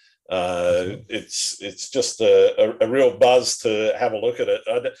now. Absolutely. It's just a real buzz to have a look at it.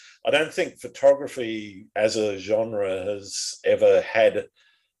 I don't think photography as a genre has ever had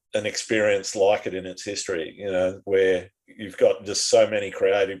an experience like it in its history. Where you've got just so many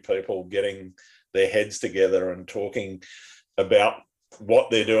creative people getting their heads together and talking about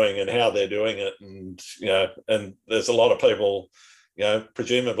what they're doing and how they're doing it, and there's a lot of people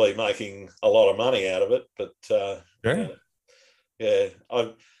presumably making a lot of money out of it, but Sure. yeah,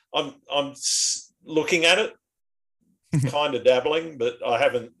 I'm looking at it, kind of dabbling, but I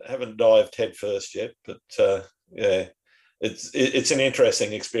haven't dived head first yet, but yeah, it's an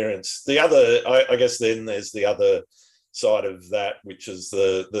interesting experience. The other, I guess then there's the other side of that, which is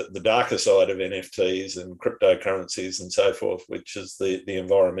the darker side of NFTs and cryptocurrencies and so forth, which is the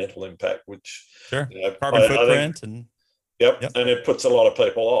environmental impact, which Sure. Carbon I think, footprint and yep, yep. and it puts a lot of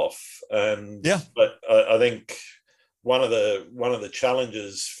people off. And Yeah. but I think one of the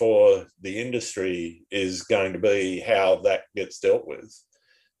challenges for the industry is going to be how that gets dealt with,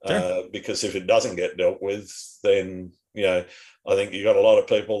 Sure. because if it doesn't get dealt with, then I think you've got a lot of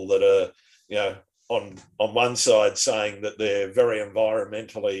people that are on one side saying that they're very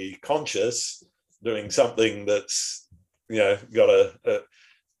environmentally conscious, doing something that's got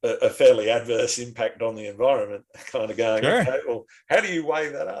a fairly adverse impact on the environment, kind of going, Sure. okay, well, how do you weigh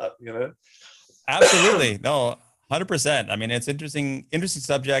that up? Absolutely. No, 100%. I mean, it's interesting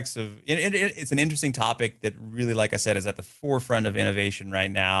subjects it's an interesting topic that really, like I said, is at the forefront of innovation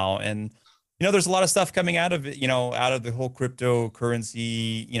right now. And, there's a lot of stuff coming out of it, out of the whole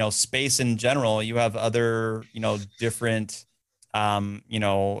cryptocurrency, space in general. You have other, different,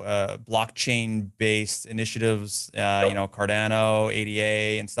 blockchain based initiatives, Cardano,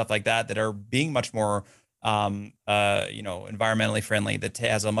 ADA and stuff like that are being much more environmentally friendly, that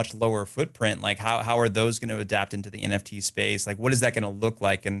has a much lower footprint. Like how are those going to adapt into the NFT space? Like, what is that going to look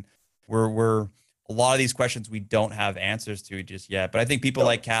like? And we're a lot of these questions we don't have answers to just yet. But I think people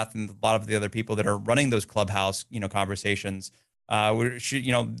like Kath and a lot of the other people that are running those Clubhouse, conversations,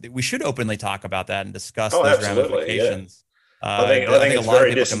 we should openly talk about that and discuss Oh, those absolutely, yeah. ramifications. I think I think a it's lot of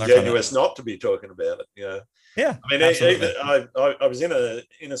very people can learn from it. disingenuous not to be talking about it. Yeah, I mean, absolutely. I was in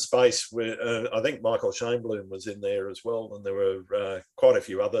a space where I think Michael Shainblum was in there as well, and there were quite a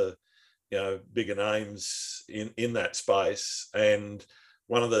few other bigger names in that space. And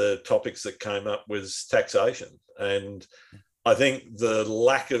one of the topics that came up was taxation, and I think the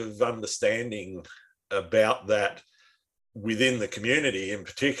lack of understanding about that within the community, in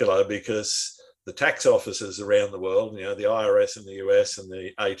particular, because the tax offices around the world, the IRS in the US and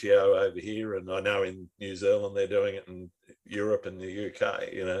the ATO over here, and I know in New Zealand they're doing it in Europe and the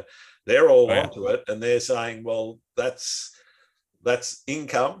UK, they're all Oh yeah. onto it, and they're saying, well, that's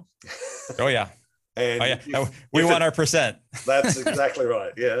income. Oh yeah. And oh yeah. We want our percent. That's exactly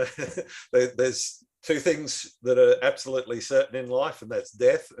right. Yeah. There's two things that are absolutely certain in life, and that's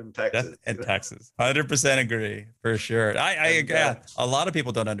death and taxes. Death and taxes. 100% agree, for sure. I agree. A lot of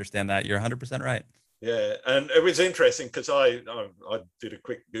people don't understand that. You're 100% right. Yeah, and it was interesting because I did a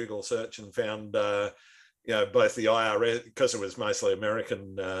quick Google search and found both the IRS, because it was mostly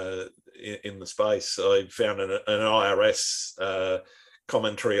American in the space. I found an IRS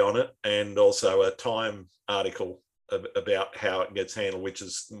commentary on it, and also a Time article about how it gets handled, which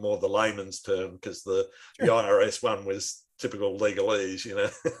is more the layman's term, because the IRS one was typical legalese,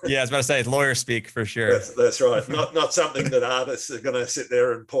 Yeah, I was about to say it's lawyer speak for sure. That's right. Not something that artists are going to sit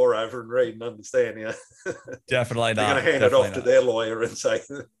there and pore over and read and understand. Definitely not. They're going to hand it off to their lawyer and say,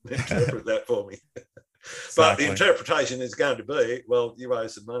 interpret that for me. Exactly. But the interpretation is going to be, well, you owe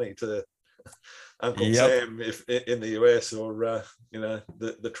some money to Uncle Sam if in the US, or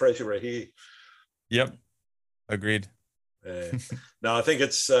the treasurer here. Yep. Agreed. No, I think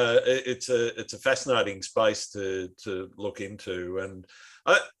it's a fascinating space to look into, and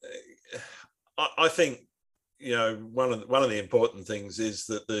I think one of the important things is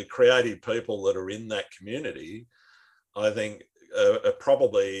that the creative people that are in that community, I think, are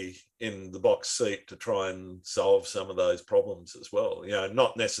probably in the box seat to try and solve some of those problems as well.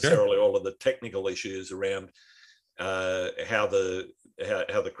 Not necessarily all of the technical issues around how the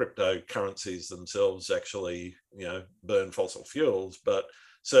cryptocurrencies themselves actually burn fossil fuels, but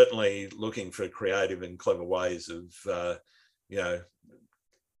certainly looking for creative and clever ways of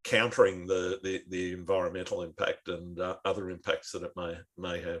countering the environmental impact and other impacts that it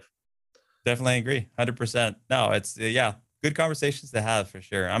may have. Definitely agree, 100%. No, it's good conversations to have for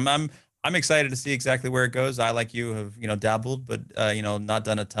sure. I'm excited to see exactly where it goes. I, like you, have dabbled, but not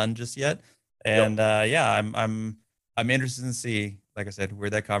done a ton just yet. And I'm interested to see, like I said, where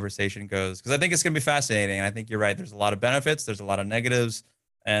that conversation goes, because I think it's going to be fascinating. And I think you're right. There's a lot of benefits. There's a lot of negatives.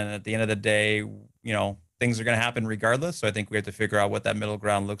 And at the end of the day, things are going to happen regardless. So I think we have to figure out what that middle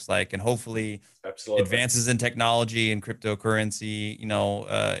ground looks like. And hopefully advances in technology and cryptocurrency,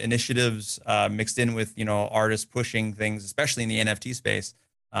 initiatives mixed in with, artists pushing things, especially in the NFT space,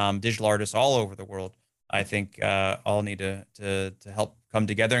 digital artists all over the world, I think all need to help come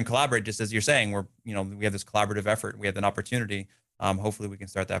together and collaborate. Just as you're saying, we have this collaborative effort. We have an opportunity. Hopefully we can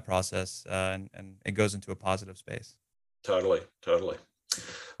start that process and it goes into a positive space. Totally.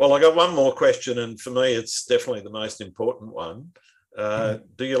 Well, I got one more question, and for me, it's definitely the most important one.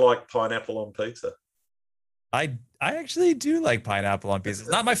 Do you like pineapple on pizza? I actually do like pineapple on pizza.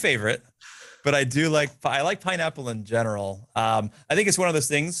 It's not my favorite, but I like pineapple in general. I think it's one of those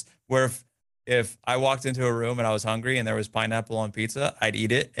things where if I walked into a room and I was hungry and there was pineapple on pizza, I'd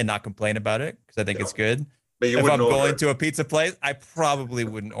eat it and not complain about it because I think it's good. But if I'm going to a pizza place, I probably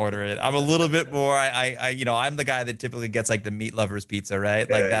wouldn't order it. I'm a little bit more, I'm the guy that typically gets like the meat lovers pizza, right?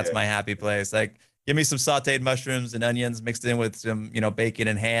 Like that's my happy place. Like give me some sauteed mushrooms and onions mixed in with some, bacon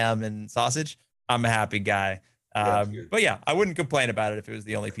and ham and sausage. I'm a happy guy. But yeah, I wouldn't complain about it if it was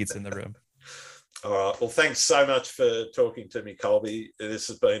the only pizza in the room. All right. Well, thanks so much for talking to me, Colby. This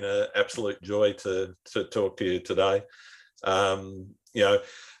has been an absolute joy to talk to you today.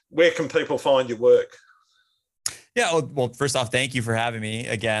 Where can people find your work? Yeah, well, first off, thank you for having me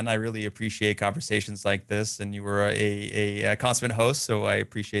again. I really appreciate conversations like this, and you were a consummate host, so I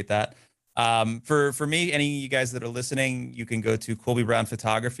appreciate that. For me, any of you guys that are listening, you can go to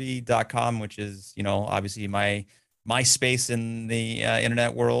colbybrownphotography.com, which is, obviously my space in the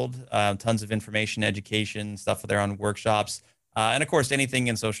internet world. Tons of information, education, stuff there on workshops. And of course, anything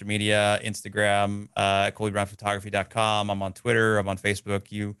in social media, Instagram, colbybrownphotography.com. I'm on Twitter, I'm on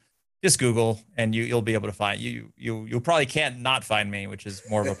Facebook. You just Google and you'll be able to find you probably can't not find me, which is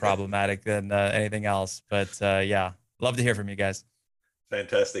more of a problematic than anything else. But love to hear from you guys.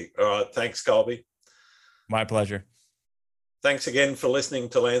 Fantastic. All right. Thanks, Colby. My pleasure. Thanks again for listening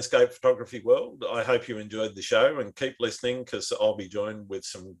to Landscape Photography World. I hope you enjoyed the show, and keep listening because I'll be joined with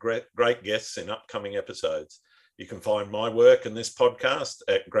some great guests in upcoming episodes. You can find my work in this podcast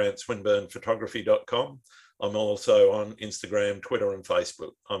at grantswinburnephotography.com. I'm also on Instagram, Twitter, and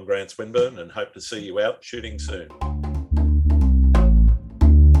Facebook. I'm Grant Swinburne and hope to see you out shooting soon.